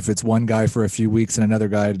surprised if it's one guy for a few weeks and another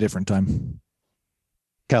guy at a different time.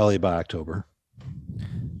 Kelly by October.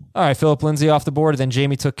 All right, Philip Lindsay off the board. Then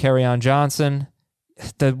Jamie took Kerryon Johnson.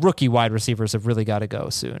 The rookie wide receivers have really got to go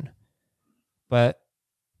soon. But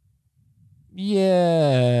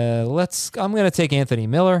yeah, I'm going to take Anthony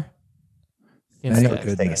Miller. Thank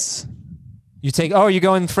goodness. You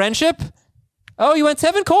going friendship? Oh, you went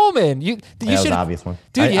Tevin Coleman. That was the obvious one.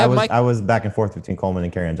 Dude, I was back and forth between Coleman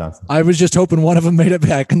and Kerryon Johnson. I was just hoping one of them made it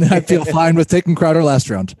back, and then I feel fine with taking Crowder last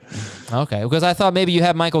round. Okay, because I thought maybe you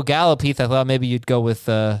had Michael Gallup, Heath. I thought maybe you'd go with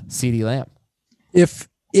CeeDee Lamb. If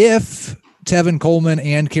Tevin Coleman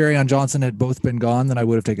and Kerryon Johnson had both been gone, then I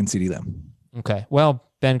would have taken CeeDee Lamb. Okay, well,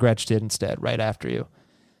 Ben Gretsch did instead, right after you.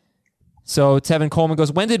 So Tevin Coleman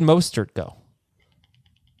goes. When did Mostert go?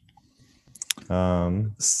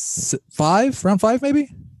 Round 5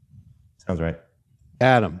 maybe. Sounds right.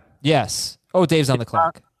 Adam. Yes. Oh, Dave's on the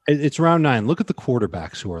clock. It's round 9. Look at the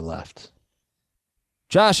quarterbacks who are left.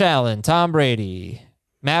 Josh Allen, Tom Brady,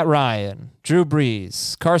 Matt Ryan, Drew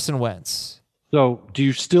Brees, Carson Wentz. So, do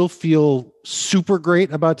you still feel super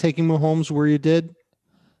great about taking Mahomes where you did?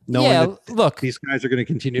 Knowing that look, these guys are going to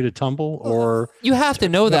continue to tumble, or you have to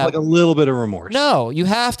know that. Like a little bit of remorse. No, you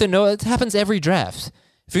have to know. It happens every draft.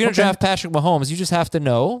 If you're going to draft Patrick Mahomes, you just have to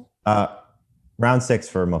know. Round 6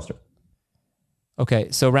 for Mostert. Okay,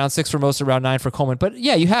 so round 6 for Mostert, round 9 for Coleman. But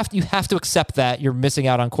yeah, you have to accept that you're missing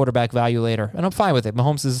out on quarterback value later, and I'm fine with it.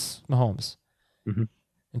 Mahomes is Mahomes. Mm-hmm.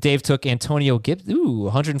 And Dave took Antonio Gibson.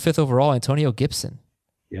 105th overall, Antonio Gibson.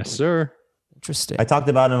 Yes, sir. Interesting. I talked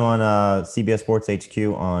about him on CBS Sports HQ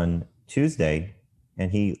on Tuesday,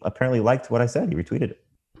 and he apparently liked what I said. He retweeted it.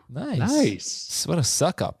 Nice. What a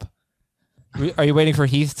suck up. Are you waiting for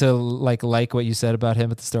Heath to like what you said about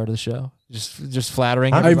him at the start of the show? Just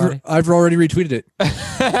flattering everybody? I've already retweeted it.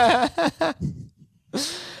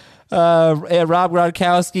 Rob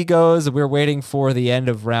Gronkowski goes. We're waiting for the end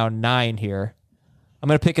of round 9 here. I'm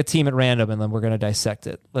going to pick a team at random, and then we're going to dissect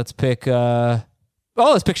it. Let's pick let's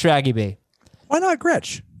pick Shraggy B. Why not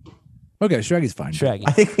Gretsch? Okay, Shraggy's fine. Shraggy.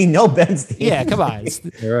 I think we know Ben's team. Yeah, come on.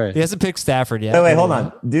 You're right. He hasn't picked Stafford yet. Wait, hold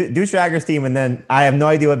on. Do Schrager's team, and then I have no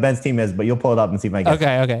idea what Ben's team is, but you'll pull it up and see if I get it.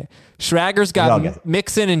 Okay. Schrager's got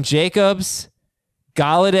Mixon and Jacobs,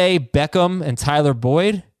 Galladay, Beckham, and Tyler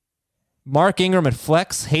Boyd. Mark Ingram at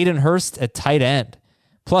flex, Hayden Hurst at tight end.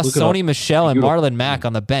 Plus Sony Michel and Marlon Mack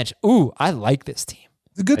on the bench. Ooh, I like this team.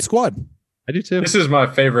 It's a good squad. I do too. This is my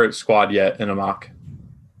favorite squad yet in a mock.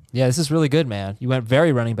 Yeah, this is really good, man. You went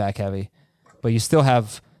very running back heavy, but you still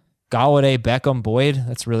have Galladay, Beckham, Boyd.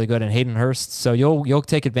 That's really good, and Hayden Hurst. So you'll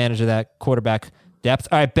take advantage of that quarterback depth.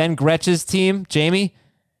 All right, Ben Gretsch's team, Jamie,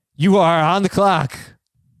 you are on the clock.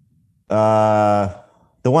 The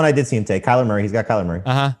one I did see him take, Kyler Murray. He's got Kyler Murray.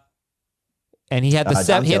 And he had the the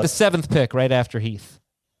 7th pick right after Heath.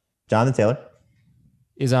 Jonathan Taylor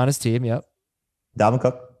is on his team. Yep. Dalvin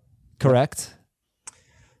Cook. Correct.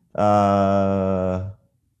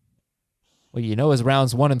 Well, his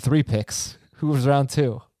rounds 1 and 3 picks. Who was round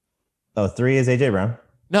 2? 3 is AJ Brown.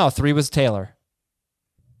 No, 3 was Taylor.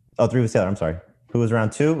 3 was Taylor. I'm sorry. Who was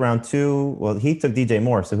round 2? Round 2. Well, he took DJ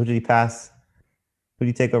Moore. So who did he pass? Who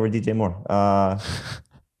did he take over DJ Moore?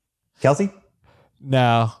 Kelsey?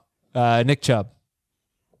 No. Nick Chubb.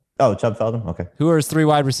 Oh, Chubb Feldham. Okay. Who are his 3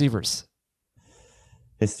 wide receivers?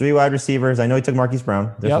 His 3 wide receivers. I know he took Marquise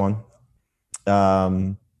Brown. There's one.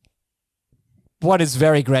 One is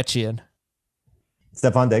very Gretchian.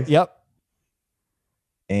 Stephon Diggs. Yep.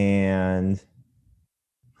 And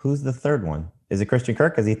who's the third one? Is it Christian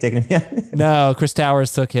Kirk? Has he taken him yet? No, Chris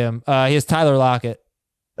Towers took him. He has Tyler Lockett.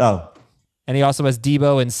 Oh. And he also has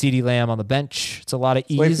Debo and CeeDee Lamb on the bench. It's a lot of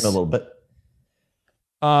ease. Wait for a little bit.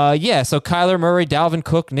 Yeah, so Kyler Murray, Dalvin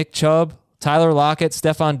Cook, Nick Chubb, Tyler Lockett,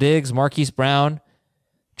 Stephon Diggs, Marquise Brown,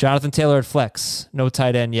 Jonathan Taylor at flex. No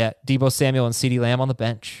tight end yet. Debo Samuel and CeeDee Lamb on the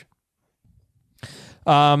bench.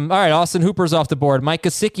 All right, Austin Hooper's off the board. Mike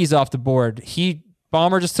Gesicki's off the board.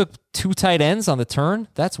 Bomber just took 2 tight ends on the turn.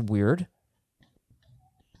 That's weird.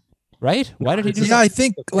 Right? Why did he do that? Yeah, I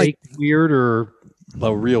think like weird or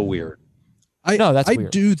real weird. That's weird. I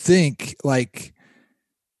do think like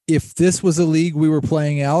if this was a league we were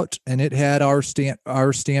playing out and it had our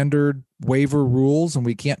standard waiver rules and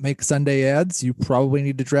we can't make Sunday ads, you probably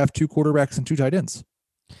need to draft 2 quarterbacks and 2 tight ends.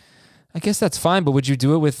 I guess that's fine, but would you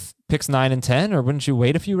do it with picks 9 and 10, or wouldn't you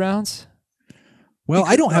wait a few rounds? Well,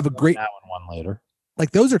 I don't have a great one later.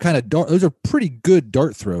 Like those are kind of those are pretty good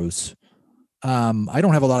dart throws. I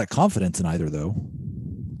don't have a lot of confidence in either though.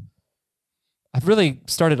 I've really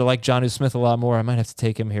started to like Jonnu Smith a lot more. I might have to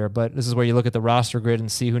take him here, but this is where you look at the roster grid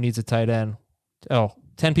and see who needs a tight end.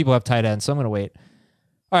 10 people have tight ends, so I'm going to wait.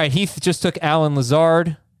 All right, Heath just took Alan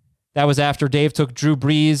Lazard. That was after Dave took Drew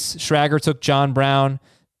Brees. Schrager took John Brown.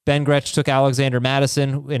 Ben Gretsch took Alexander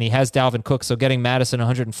Madison, and he has Dalvin Cook, so getting Madison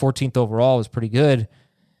 114th overall was pretty good.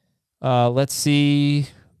 Let's see.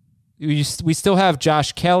 We still have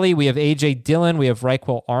Josh Kelly. We have A.J. Dillon. We have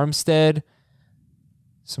Raquel Armstead.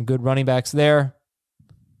 Some good running backs there.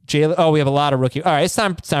 We have a lot of rookie. All right, it's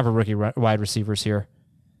time for rookie wide receivers here.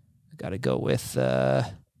 I got to go with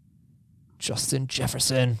Justin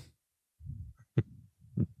Jefferson.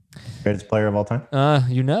 Greatest player of all time?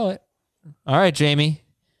 You know it. All right, Jamie.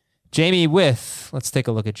 Let's take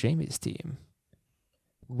a look at Jamie's team.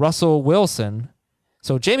 Russell Wilson.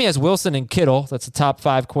 So Jamie has Wilson and Kittle. That's a top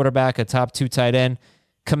 5 quarterback, a top 2 tight end.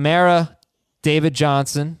 Kamara, David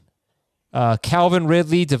Johnson, Calvin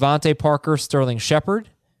Ridley, Devontae Parker, Sterling Shepard,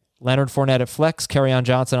 Leonard Fournette at flex, Kerryon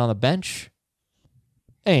Johnson on the bench.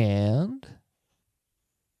 And...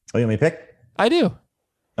 Oh, you want me to pick? I do.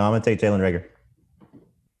 No, I'm going to take Jalen Reagor.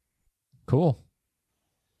 Cool.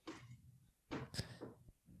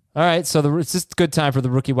 All right, so it's just a good time for the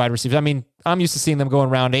rookie wide receivers. I mean, I'm used to seeing them go in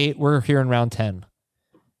round 8. We're here in round 10.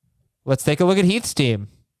 Let's take a look at Heath's team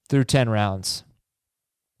through 10 rounds.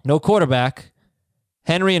 No quarterback.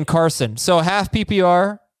 Henry and Carson. So half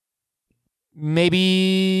PPR,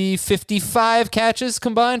 maybe 55 catches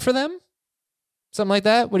combined for them? Something like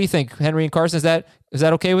that? What do you think, Henry and Carson? Is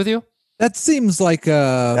that okay with you? That seems like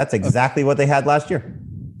That's exactly what they had last year.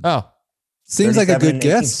 Oh. Seems like a good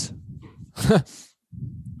guess.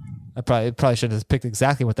 I probably should have picked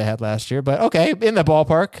exactly what they had last year, but okay, in the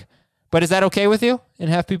ballpark. But is that okay with you in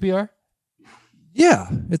half PPR? Yeah,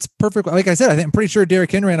 it's perfect. Like I said, I'm pretty sure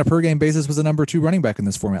Derrick Henry on a per game basis was the number 2 running back in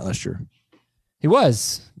this format last year. He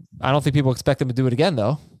was. I don't think people expect him to do it again,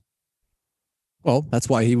 though. Well, that's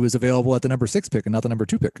why he was available at the number 6 pick and not the number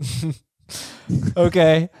 2 pick.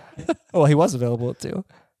 Okay. Well, he was available at 2.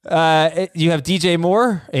 You have DJ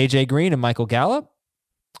Moore, AJ Green, and Michael Gallup.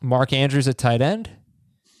 Mark Andrews at tight end.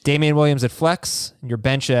 Damian Williams at flex. And your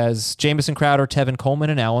bench as Jamison Crowder, Tevin Coleman,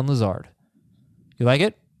 and Allen Lazard. You like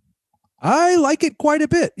it? I like it quite a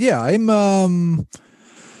bit. Yeah, I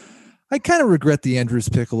kind of regret the Andrews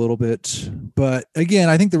pick a little bit, but again,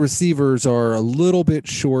 I think the receivers are a little bit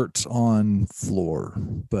short on floor,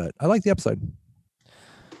 but I like the upside.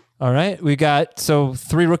 All right. We got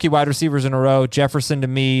 3 rookie wide receivers in a row. Jefferson to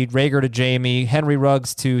me, Rager to Jamie, Henry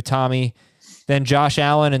Ruggs to Tommy. Then Josh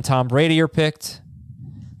Allen and Tom Brady are picked.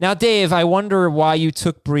 Now, Dave, I wonder why you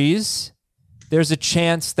took Breeze. There's a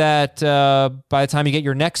chance that by the time you get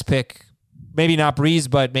your next pick, maybe not Breeze,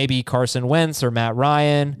 but maybe Carson Wentz or Matt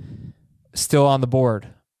Ryan still on the board.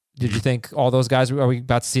 Did you think all those guys, are we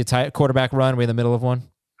about to see a quarterback run? Are we in the middle of one?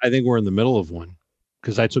 I think we're in the middle of one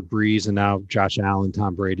because I took Breeze and now Josh Allen,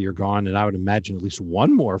 Tom Brady are gone. And I would imagine at least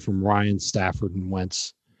one more from Ryan, Stafford, and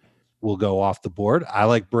Wentz will go off the board. I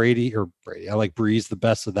like I like Breeze the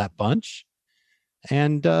best of that bunch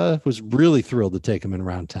and was really thrilled to take him in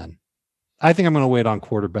round 10. I think I'm going to wait on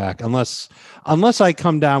quarterback unless I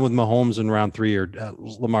come down with Mahomes in round 3 or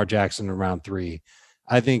Lamar Jackson in round 3.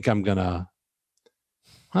 I think I'm going to,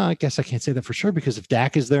 I guess I can't say that for sure because if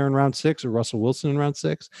Dak is there in round 6 or Russell Wilson in round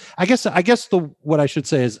 6, I guess what I should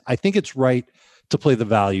say is I think it's right to play the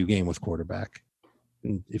value game with quarterback.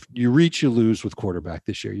 And if you reach, you lose with quarterback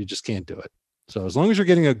this year. You just can't do it. So as long as you're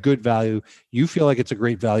getting a good value, you feel like it's a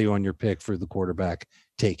great value on your pick for the quarterback,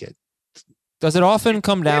 take it. Does it often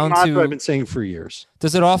come down to... I've been saying for years.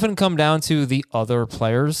 Does it often come down to the other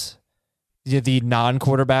players, the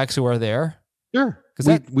non-quarterbacks who are there? Sure.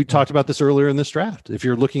 We talked about this earlier in this draft. If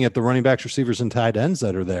you're looking at the running backs, receivers, and tight ends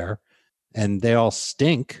that are there, and they all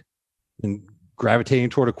stink, and gravitating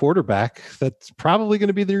toward a quarterback, that's probably going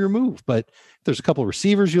to be your move. But if there's a couple of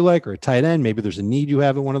receivers you like or a tight end, maybe there's a need you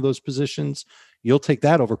have in one of those positions, you'll take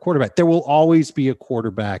that over quarterback. There will always be a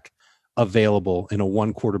quarterback available in a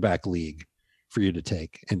 1 quarterback league for you to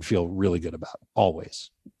take and feel really good about. Always.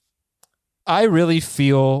 I really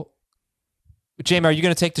feel... Jamie, are you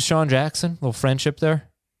going to take Deshaun Jackson? A little friendship there?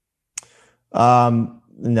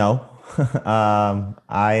 No.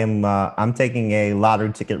 I'm taking a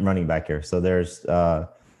lottery ticket running back here. So there's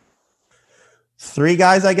 3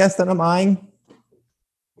 guys, I guess, that I'm eyeing.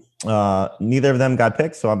 Neither of them got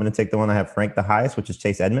picked, so I'm going to take the one I have ranked the highest, which is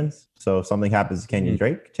Chase Edmonds. So if something happens to Kenyon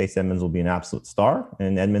Drake, Chase Edmonds will be an absolute star,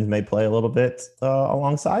 and Edmonds may play a little bit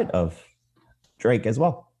alongside of Drake as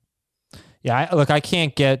well. Yeah, I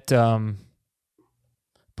can't get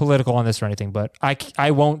political on this or anything, but I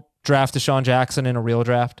won't draft Deshaun Jackson in a real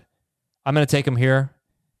draft. I'm going to take him here,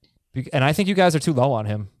 and I think you guys are too low on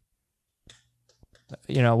him.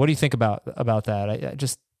 What do you think about that?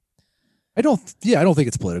 I don't think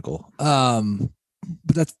it's political.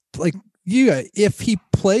 But that's like if he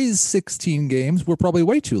plays 16 games, we're probably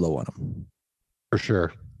way too low on him. For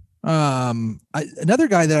sure. Another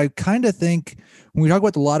guy that I kind of think when we talk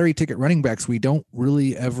about the lottery ticket running backs, we don't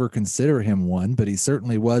really ever consider him one, but he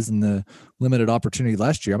certainly was in the limited opportunity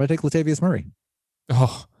last year. I'm going to take Latavius Murray.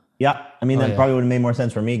 Oh, yeah. I mean, that probably would have made more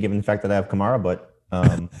sense for me given the fact that I have Kamara, but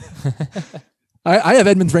I have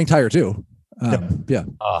Edmonds ranked higher too. Yeah.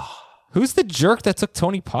 Who's the jerk that took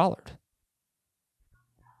Tony Pollard?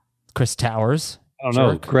 Chris Towers. I don't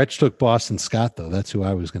know. Gretsch took Boston Scott, though. That's who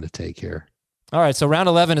I was going to take here. All right, so round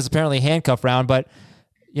 11 is apparently handcuff round, but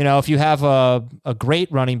if you have a great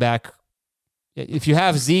running back, if you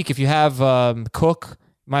have Zeke, if you have Cook,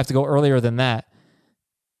 you might have to go earlier than that.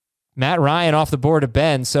 Matt Ryan off the board to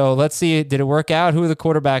Ben. So let's see, did it work out? Who are the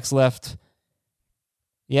quarterbacks left?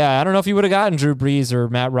 Yeah, I don't know if you would have gotten Drew Brees or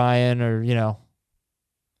Matt Ryan or you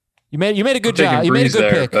made a good job. You made a good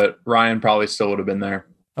there, pick, but Ryan probably still would have been there.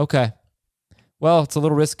 Okay. well, it's a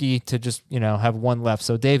little risky to just, have one left.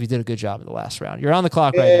 So, Dave, you did a good job in the last round. You're on the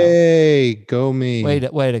clock right now. Hey, go me. Way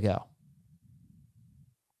to go.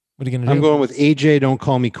 What are you going to do? I'm going with AJ, don't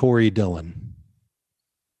call me Corey Dillon.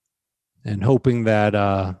 And hoping that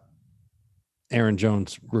Aaron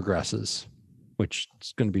Jones regresses, which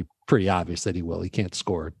is going to be pretty obvious that he will. He can't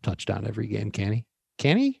score a touchdown every game, can he?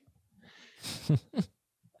 Can he?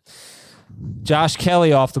 Josh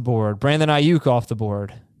Kelly off the board. Brandon Ayuk off the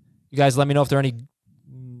board. You guys let me know if there are any,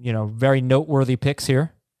 very noteworthy picks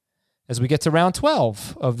here as we get to round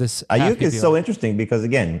 12 of this. Ayuk is so interesting because,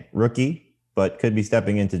 again, rookie, but could be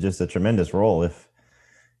stepping into just a tremendous role if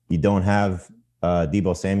you don't have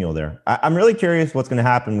Deebo Samuel there. I'm really curious what's going to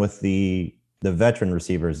happen with the veteran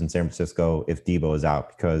receivers in San Francisco if Deebo is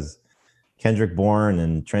out, because Kendrick Bourne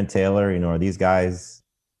and Trent Taylor, are these guys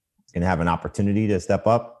going to have an opportunity to step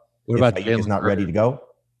up? What about Ayuk is not ready to go?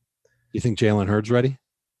 You think Jalen Hurd's ready?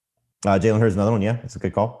 Jalen Hurd's another one. Yeah, it's a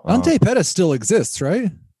good call. Dante Pettis still exists,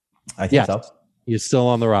 right? I think so. He's still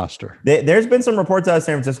on the roster. There's been some reports out of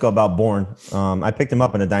San Francisco about Bourne. I picked him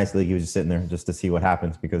up in a dynasty league. He was just sitting there just to see what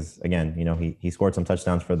happens because, again, he scored some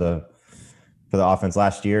touchdowns for the offense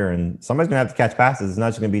last year, and somebody's going to have to catch passes. It's not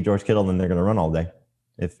just going to be George Kittle, and they're going to run all day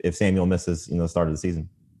if Samuel misses, the start of the season.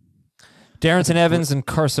 Darrington Evans and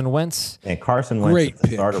Carson Wentz. And Carson Wentz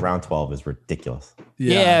to start around 12 is ridiculous.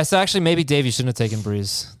 Yeah, so actually maybe Dave, you shouldn't have taken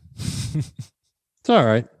Breeze. It's all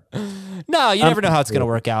right. No, you never know how it's going to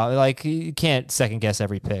work out. Like, you can't second guess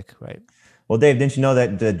every pick, right? Well, Dave, didn't you know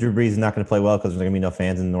that Drew Brees is not going to play well because there's going to be no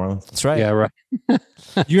fans in New Orleans? That's right. Yeah, right.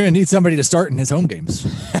 You're going to need somebody to start in his home games.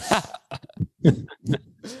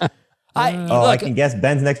 I can guess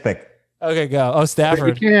Ben's next pick. Okay, go. Oh,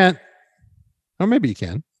 Stafford. You can't. Or maybe you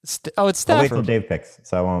can. It's I'll Stafford. wait till Dave picks,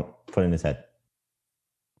 so I won't put it in his head.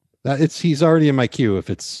 He's already in my queue if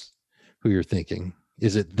it's who you're thinking.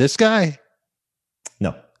 Is it this guy?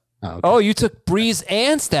 No. Okay. Oh, you took Breeze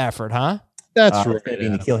and Stafford, huh? That's right.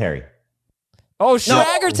 N'Keal Harry. Oh,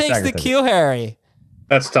 Schrager takes N'Keal Harry.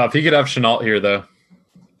 That's tough. He could have Chenault here, though.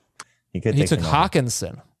 He took Chenault.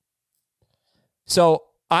 Hawkinson. So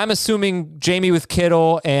I'm assuming Jamie with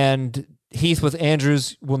Kittle and Heath with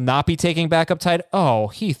Andrews will not be taking backup tight. Oh,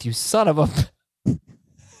 Heath, you son of a...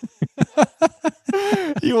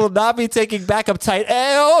 You will not be taking backup tight.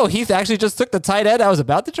 Oh, Heath actually just took the tight end I was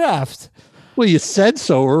about to draft. Well, you said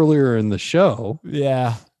so earlier in the show.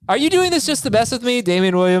 Yeah. Are you doing this just the best with me?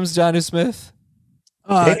 Damian Williams, Jonnu Smith?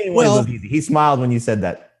 Damian Williams was easy. He smiled when you said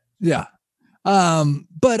that. Yeah.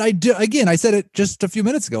 But I do, again, I said it just a few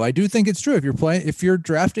minutes ago. I do think it's true. If you're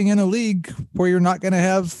drafting in a league where you're not going to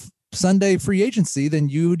have Sunday free agency, then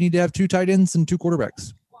you need to have 2 tight ends and 2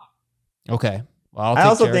 quarterbacks. Okay. Well, I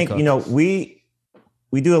also think,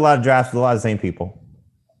 we do a lot of drafts with a lot of the same people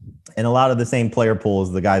and a lot of the same player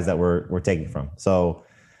pools, the guys that we're taking from. So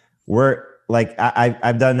we're like,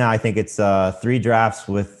 I've done now, I think it's 3 drafts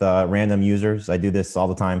with random users. I do this all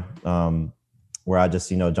the time where I just,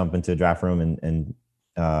 jump into a draft room and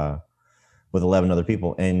with 11 other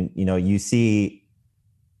people. And, you see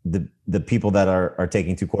the people that are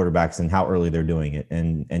taking 2 quarterbacks and how early they're doing it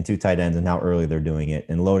and 2 tight ends and how early they're doing it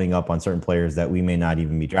and loading up on certain players that we may not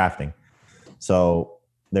even be drafting. So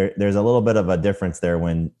there's a little bit of a difference there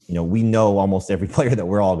when, we know almost every player that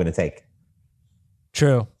we're all going to take.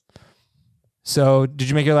 True. So did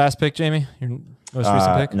you make your last pick, Jamie? Your most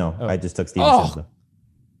recent pick? No, I just took Steven Sims.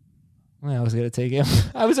 Well, I was going to take him.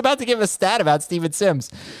 I was about to give a stat about Steven Sims.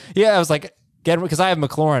 Yeah, I was like, because I have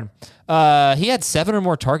McLaurin. He had 7 or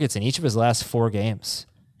more targets in each of his last 4 games.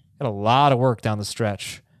 Had a lot of work down the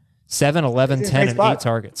stretch. 7, 11, 10, and 8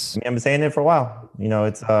 targets. I've been saying it for a while.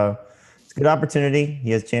 It's a good opportunity.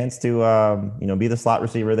 He has a chance to, be the slot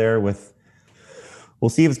receiver there with, we'll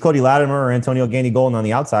see if it's Cody Latimer or Antonio Gandy-Golden on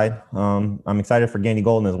the outside. I'm excited for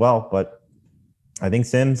Gandy-Golden as well, but I think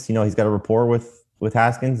Sims, he's got a rapport with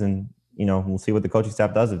Haskins and, we'll see what the coaching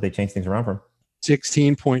staff does if they change things around for him.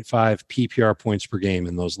 16.5 PPR points per game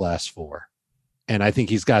in those last 4. And I think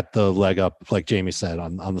he's got the leg up, like Jamie said,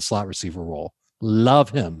 on the slot receiver role.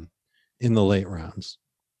 Love him in the late rounds.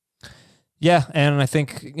 Yeah, and I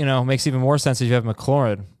think, it makes even more sense if you have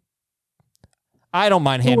McLaurin. I don't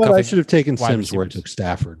mind handcuffing. I should have taken Sims receivers. where I took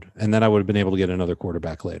Stafford, and then I would have been able to get another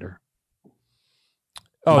quarterback later.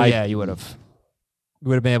 Oh, yeah, you would have. You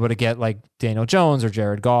would have been able to get like Daniel Jones or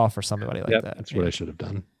Jared Goff or somebody like that. That's what I should have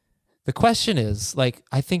done. The question is,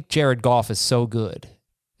 I think Jared Goff is so good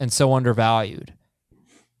and so undervalued,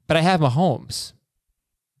 but I have Mahomes.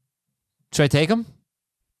 Should I take him?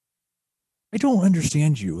 I don't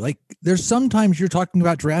understand you. There's sometimes you're talking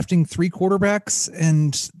about drafting 3 quarterbacks,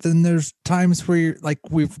 and then there's times where you're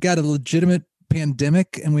we've got a legitimate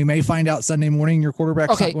pandemic, and we may find out Sunday morning your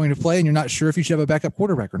quarterback's Okay. not going to play, and you're not sure if you should have a backup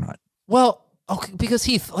quarterback or not. Well, okay, because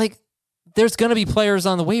Heath, there's going to be players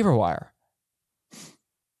on the waiver wire.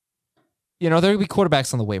 There are going to be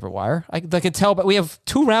quarterbacks on the waiver wire. I can tell, but we have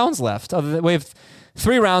 2 rounds left. We have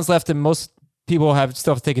 3 rounds left, and most people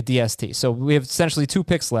still have to take a DST. So we have essentially 2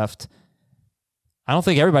 picks left. I don't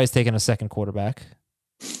think everybody's taking a second quarterback.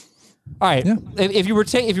 All right. Yeah. If you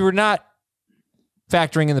were not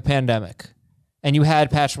factoring in the pandemic and you had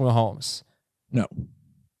Patrick Mahomes, No,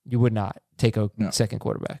 you would not take a second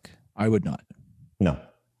quarterback. I would not. No.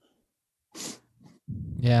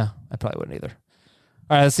 Yeah, I probably wouldn't either.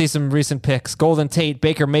 All right, let's see some recent picks. Golden Tate,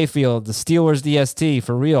 Baker Mayfield, the Steelers DST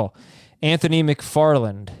for real. Anthony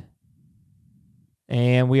McFarland.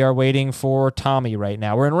 And we are waiting for Tommy right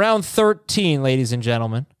now. We're in round 13, ladies and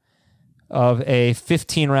gentlemen, of a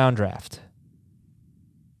 15-round draft.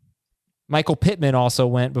 Michael Pittman also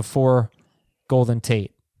went before Golden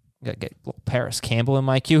Tate. Got to get Paris Campbell in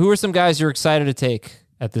my queue. Who are some guys you're excited to take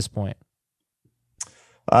at this point?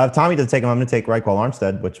 If Tommy doesn't take him, I'm going to take Raekwon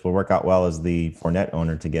Armstead, which will work out well as the Fournette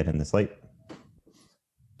owner to get him this late.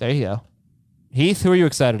 There you go. Heath, who are you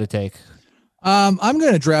excited to take? I'm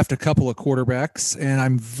going to draft a couple of quarterbacks, and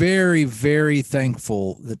I'm very, very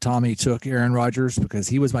thankful that Tommy took Aaron Rodgers because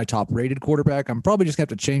he was my top-rated quarterback. I'm probably just going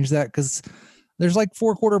to have to change that because there's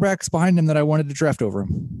 4 quarterbacks behind him that I wanted to draft over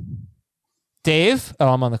him. Dave?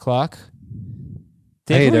 Oh, I'm on the clock. I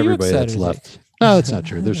Dave, hate who are you everybody that's excited to left. take? No, that's not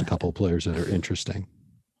true. There's a couple of players that are interesting.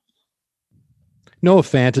 Noah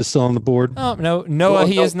Fant is still on the board. Oh, no, Noah,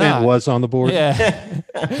 he is Fant not. was on the board. Yeah.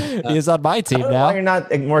 He is on my team I don't know now. why you're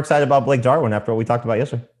not more excited about Blake Jarwin after what we talked about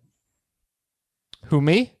yesterday. Who,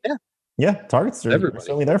 me? Yeah, targets are Everybody.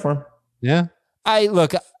 certainly there for him. Yeah.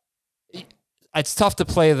 It's tough to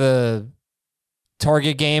play the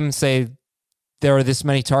target game, say there are this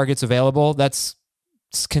many targets available. That's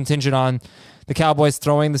contingent on the Cowboys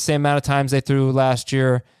throwing the same amount of times they threw last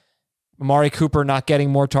year. Amari Cooper not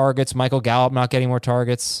getting more targets. Michael Gallup not getting more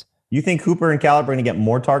targets. You think Cooper and Gallup are going to get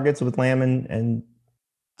more targets with Lamb and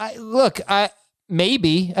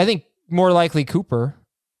Maybe. I think more likely Cooper.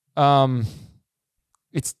 He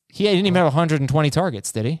didn't even have 120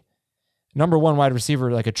 targets, did he? Number 1 wide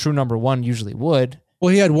receiver, like a true number 1 usually would.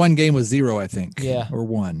 Well, he had 1 game with 0, I think. Yeah. Or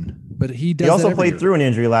 1. But he does. he also that every played year. through an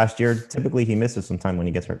injury last year. Typically, he misses some time when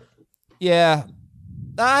he gets hurt. Yeah.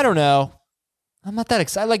 I don't know. I'm not that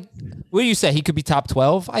excited. What do you say? He could be top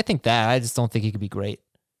 12? I think that. I just don't think he could be great.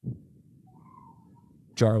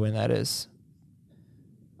 Jarwin, that is.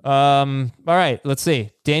 All right, let's see.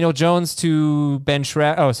 Daniel Jones to Ben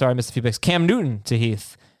Schrager. Oh, sorry, I missed a few picks. Cam Newton to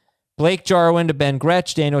Heath. Blake Jarwin to Ben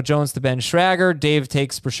Gretsch. Daniel Jones to Ben Schrager. Dave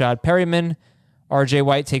takes Brashad Perryman. RJ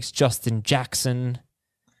White takes Justin Jackson.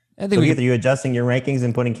 I think So Heath, are you adjusting your rankings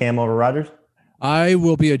and putting Cam over Rodgers? I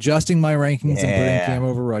will be adjusting my rankings and putting Yeah. Cam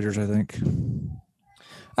over Rodgers, I think.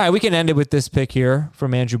 All right, we can end it with this pick here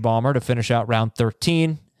from Andrew Ballmer to finish out round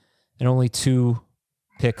 13 and only 2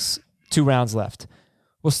 picks, 2 rounds left.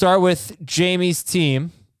 We'll start with Jamie's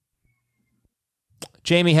team.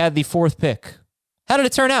 Jamie had the 4th pick. How did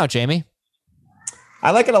it turn out, Jamie? I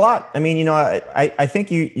like it a lot. I mean, I think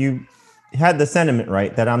you had the sentiment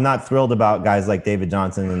right that I'm not thrilled about guys like David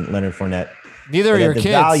Johnson and Leonard Fournette. Neither are your kids.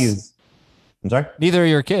 Values. I'm sorry? Neither are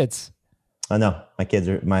your kids. Oh, no. My kids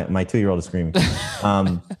are, my 2-year-old is screaming.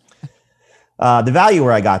 The value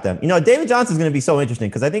where I got them. David Johnson's going to be so interesting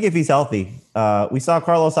because I think if he's healthy, we saw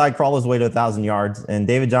Carlos Hyde crawl his way to 1,000 yards, and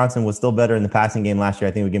David Johnson was still better in the passing game last year.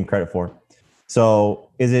 I think we give him credit for. So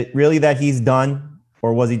is it really that he's done,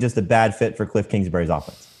 or was he just a bad fit for Cliff Kingsbury's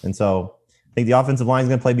offense? And so I think the offensive line is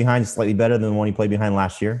going to play behind slightly better than the one he played behind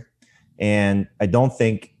last year. And I don't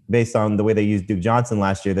think, based on the way they used Duke Johnson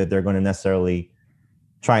last year, that they're going to necessarily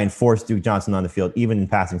try and force Duke Johnson on the field, even in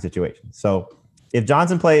passing situations. So if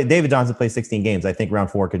David Johnson plays 16 games, I think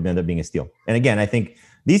round 4 could end up being a steal. And again, I think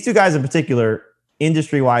these 2 guys in particular,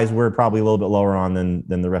 industry-wise, we're probably a little bit lower on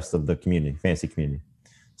than the rest of the community, fantasy community.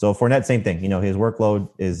 So Fournette, same thing. His workload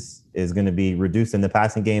is going to be reduced in the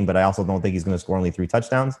passing game, but I also don't think he's going to score only 3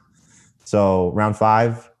 touchdowns. So round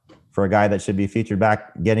 5, for a guy that should be featured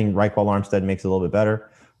back, getting Raekwon Armstead makes it a little bit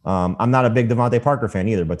better. I'm not a big Devontae Parker fan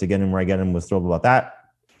either, but to get him where I get him was thrilled about that.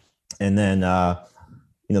 And then,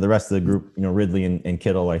 the rest of the group, Ridley and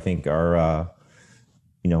Kittle, I think are,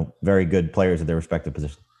 very good players at their respective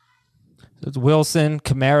positions. So it's Wilson,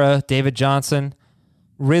 Kamara, David Johnson,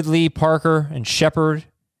 Ridley, Parker, and Shepard,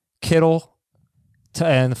 Kittle,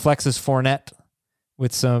 and flexes Fournette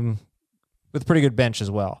with a pretty good bench as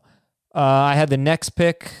well. I had the next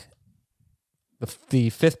pick, the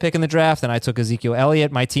 5th pick in the draft, and I took Ezekiel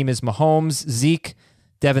Elliott. My team is Mahomes, Zeke,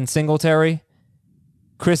 Devin Singletary,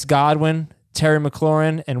 Chris Godwin, Terry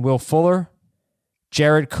McLaurin, and Will Fuller.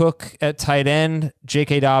 Jared Cook at tight end,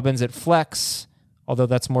 J.K. Dobbins at flex, although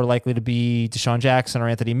that's more likely to be Deshaun Jackson or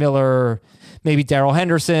Anthony Miller, or maybe Darrell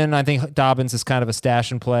Henderson. I think Dobbins is kind of a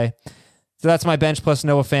stash and play. So that's my bench plus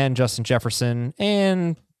Noah Fant, Justin Jefferson,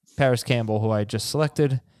 and Paris Campbell, who I just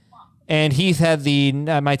selected. And Heath had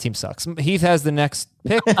my team sucks. Heath has the next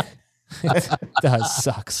pick. It does,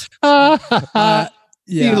 sucks. Yeah.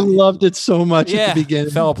 He loved it so much at the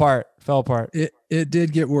beginning. Fell apart. It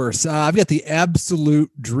did get worse. I've got the absolute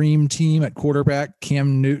dream team at quarterback,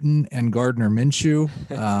 Cam Newton and Gardner Minshew,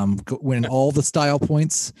 winning all the style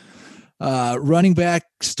points. Running back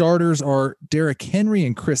starters are Derrick Henry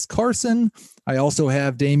and Chris Carson. I also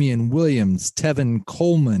have Damian Williams, Tevin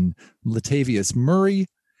Coleman, Latavius Murray.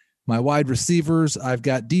 My wide receivers, I've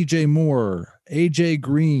got DJ Moore, AJ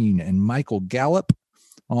Green, and Michael Gallup.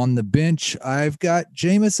 On the bench, I've got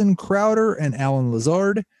Jamison Crowder and Alan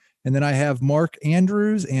Lazard. And then I have Mark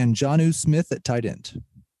Andrews and Jonnu Smith at tight end.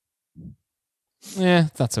 Yeah,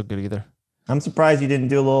 it's not so good either. I'm surprised you didn't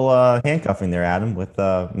do a little handcuffing there, Adam, with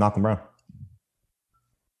Malcolm Brown.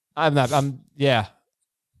 I'm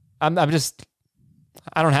just,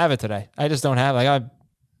 I don't have it today. I just don't have it.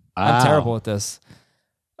 I'm terrible at this.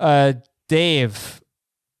 Dave,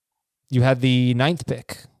 you had the 9th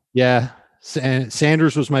pick. Yeah.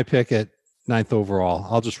 Sanders was my pick at 9th overall.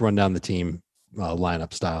 I'll just run down the team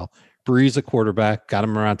lineup style. Breeze a quarterback, got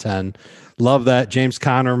him around 10. Love that. James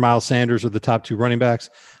Conner, Miles Sanders are the top 2 running backs.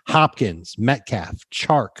 Hopkins, Metcalf,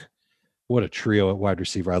 Chark. What a trio at wide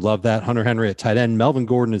receiver. I love that. Hunter Henry at tight end. Melvin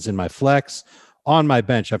Gordon is in my flex. On my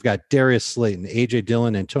bench, I've got Darius Slayton, AJ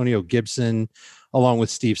Dillon, Antonio Gibson, along with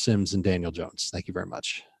Steve Sims and Daniel Jones. Thank you very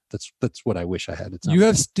much. That's what I wish I had. You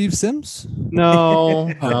have Steve Sims?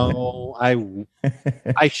 No.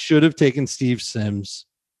 I should have taken Steve Sims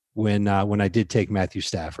when I did take Matthew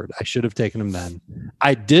Stafford. I should have taken him then.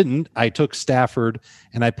 I didn't. I took Stafford,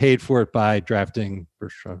 and I paid for it by drafting I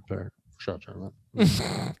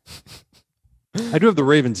do have the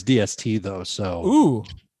Ravens DST though, so ooh,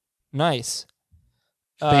 nice,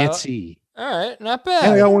 fancy. All right, not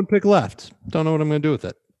bad. I got 1 pick left. Don't know what I'm going to do with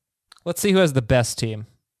it. Let's see who has the best team.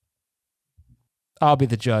 I'll be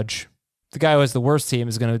the judge. The guy who has the worst team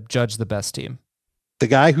is going to judge the best team. The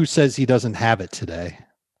guy who says he doesn't have it today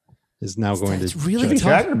is now going to really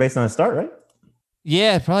tough. Schrager based on a start, right?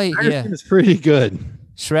 Yeah, probably. Yeah, it's pretty good.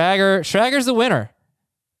 Schrager's the winner.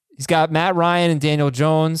 He's got Matt Ryan and Daniel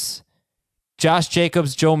Jones, Josh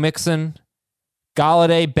Jacobs, Joe Mixon,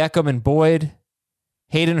 Galladay, Beckham, and Boyd,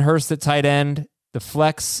 Hayden Hurst at tight end. The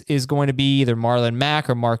flex is going to be either Marlon Mack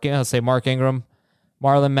or Mark Ingram,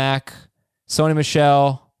 Marlon Mack, Sony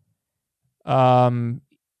Michel,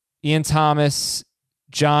 Ian Thomas,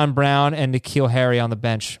 John Brown, and N'Keal Harry on the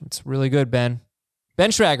bench. It's really good, Ben. Ben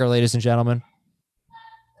Schrager, ladies and gentlemen.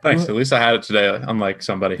 Thanks. At least I had it today, unlike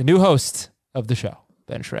somebody. The new host of the show,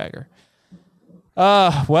 Ben Schrager.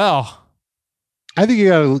 Well. I think you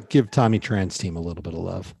got to give Tommy Tran's team a little bit of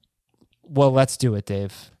love. Well, let's do it,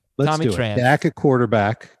 Dave. Tommy Tran. Dak at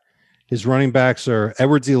quarterback. His running backs are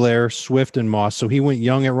Edwards-Helaire, Swift, and Moss. So he went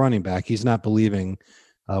young at running back. He's not believing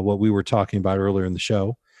what we were talking about earlier in the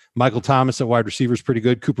show. Michael Thomas at wide receiver is pretty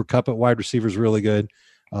good. Cooper Kupp at wide receiver is really good.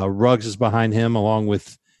 Ruggs is behind him, along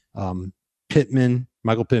with Pittman,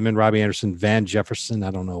 Michael Pittman, Robbie Anderson, Van Jefferson.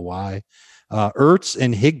 I don't know why. Ertz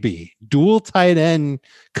and Higbee, dual tight end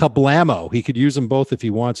kablamo. He could use them both if he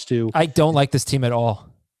wants to. I don't like this team at all.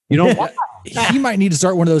 You don't want He might need to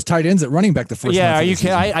start one of those tight ends at running back the first. Yeah, are you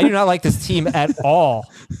kidding? I do not like this team at all.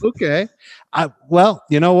 Okay. Well,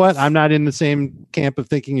 you know what? I'm not in the same camp of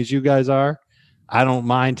thinking as you guys are. I don't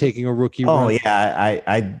mind taking a rookie. Oh, yeah.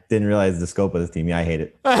 I didn't realize the scope of this team. Yeah, I hate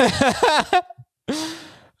it.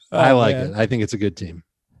 I like it. I think it's a good team.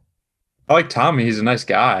 I like Tommy. He's a nice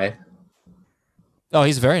guy. Oh,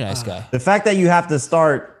 he's a very nice guy. The fact that you have to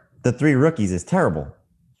start the 3 rookies is terrible.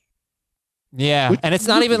 Yeah, and it's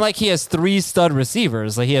not even like he has 3 stud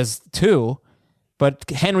receivers. Like he has 2, but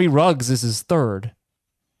Henry Ruggs is his 3rd.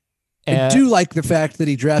 I do like the fact that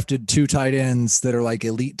he drafted 2 tight ends that are like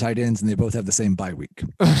elite tight ends, and they both have the same bye week.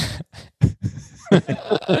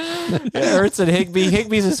 Ertz and Higbee.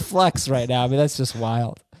 Higbee's his flex right now. I mean, that's just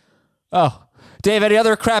wild. Oh, Dave, any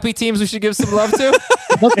other crappy teams we should give some love to?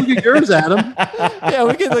 Let's look at yours, Adam. Yeah,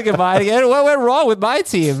 we can look at mine again. What went wrong with my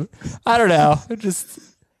team? I don't know.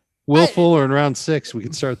 Will Fuller in round 6. We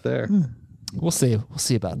can start there. We'll see. We'll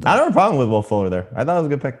see about that. I don't have a problem with Will Fuller there. I thought it was a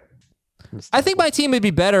good pick. I think my team would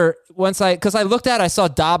be better because I looked I saw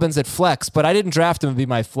Dobbins at flex, but I didn't draft him to be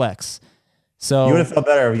my flex. So you would have felt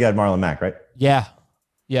better if you had Marlon Mack, right? Yeah,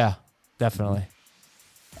 definitely.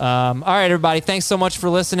 All right, everybody. Thanks so much for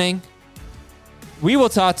listening. We will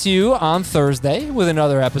talk to you on Thursday with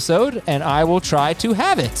another episode, and I will try to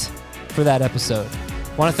have it for that episode.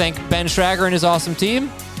 I want to thank Ben Schrager and his awesome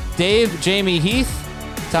team. Dave, Jamie, Heath.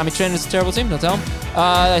 Tommy Chen is a terrible team. Don't tell him.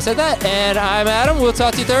 I said that. And I'm Adam. We'll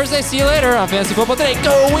talk to you Thursday. See you later on Fantasy Football Today.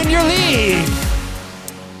 Go win your league.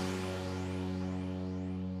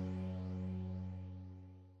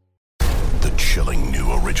 The chilling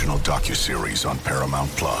new original docuseries on Paramount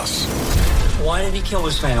Plus. Why did he kill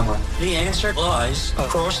his family? The answer lies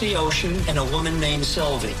across the ocean in a woman named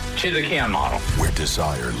Sylvie. She's a Can model. Where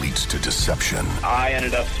desire leads to deception. I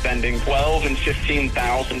ended up spending $12,000 and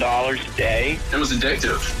 $15,000 a day. It was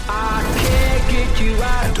addictive. I can't get you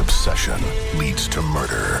out. And obsession leads to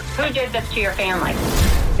murder. Who did this to your family?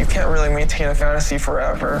 You can't really maintain a fantasy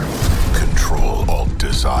forever. Control Alt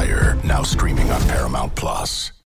Desire. Now streaming on Paramount Plus.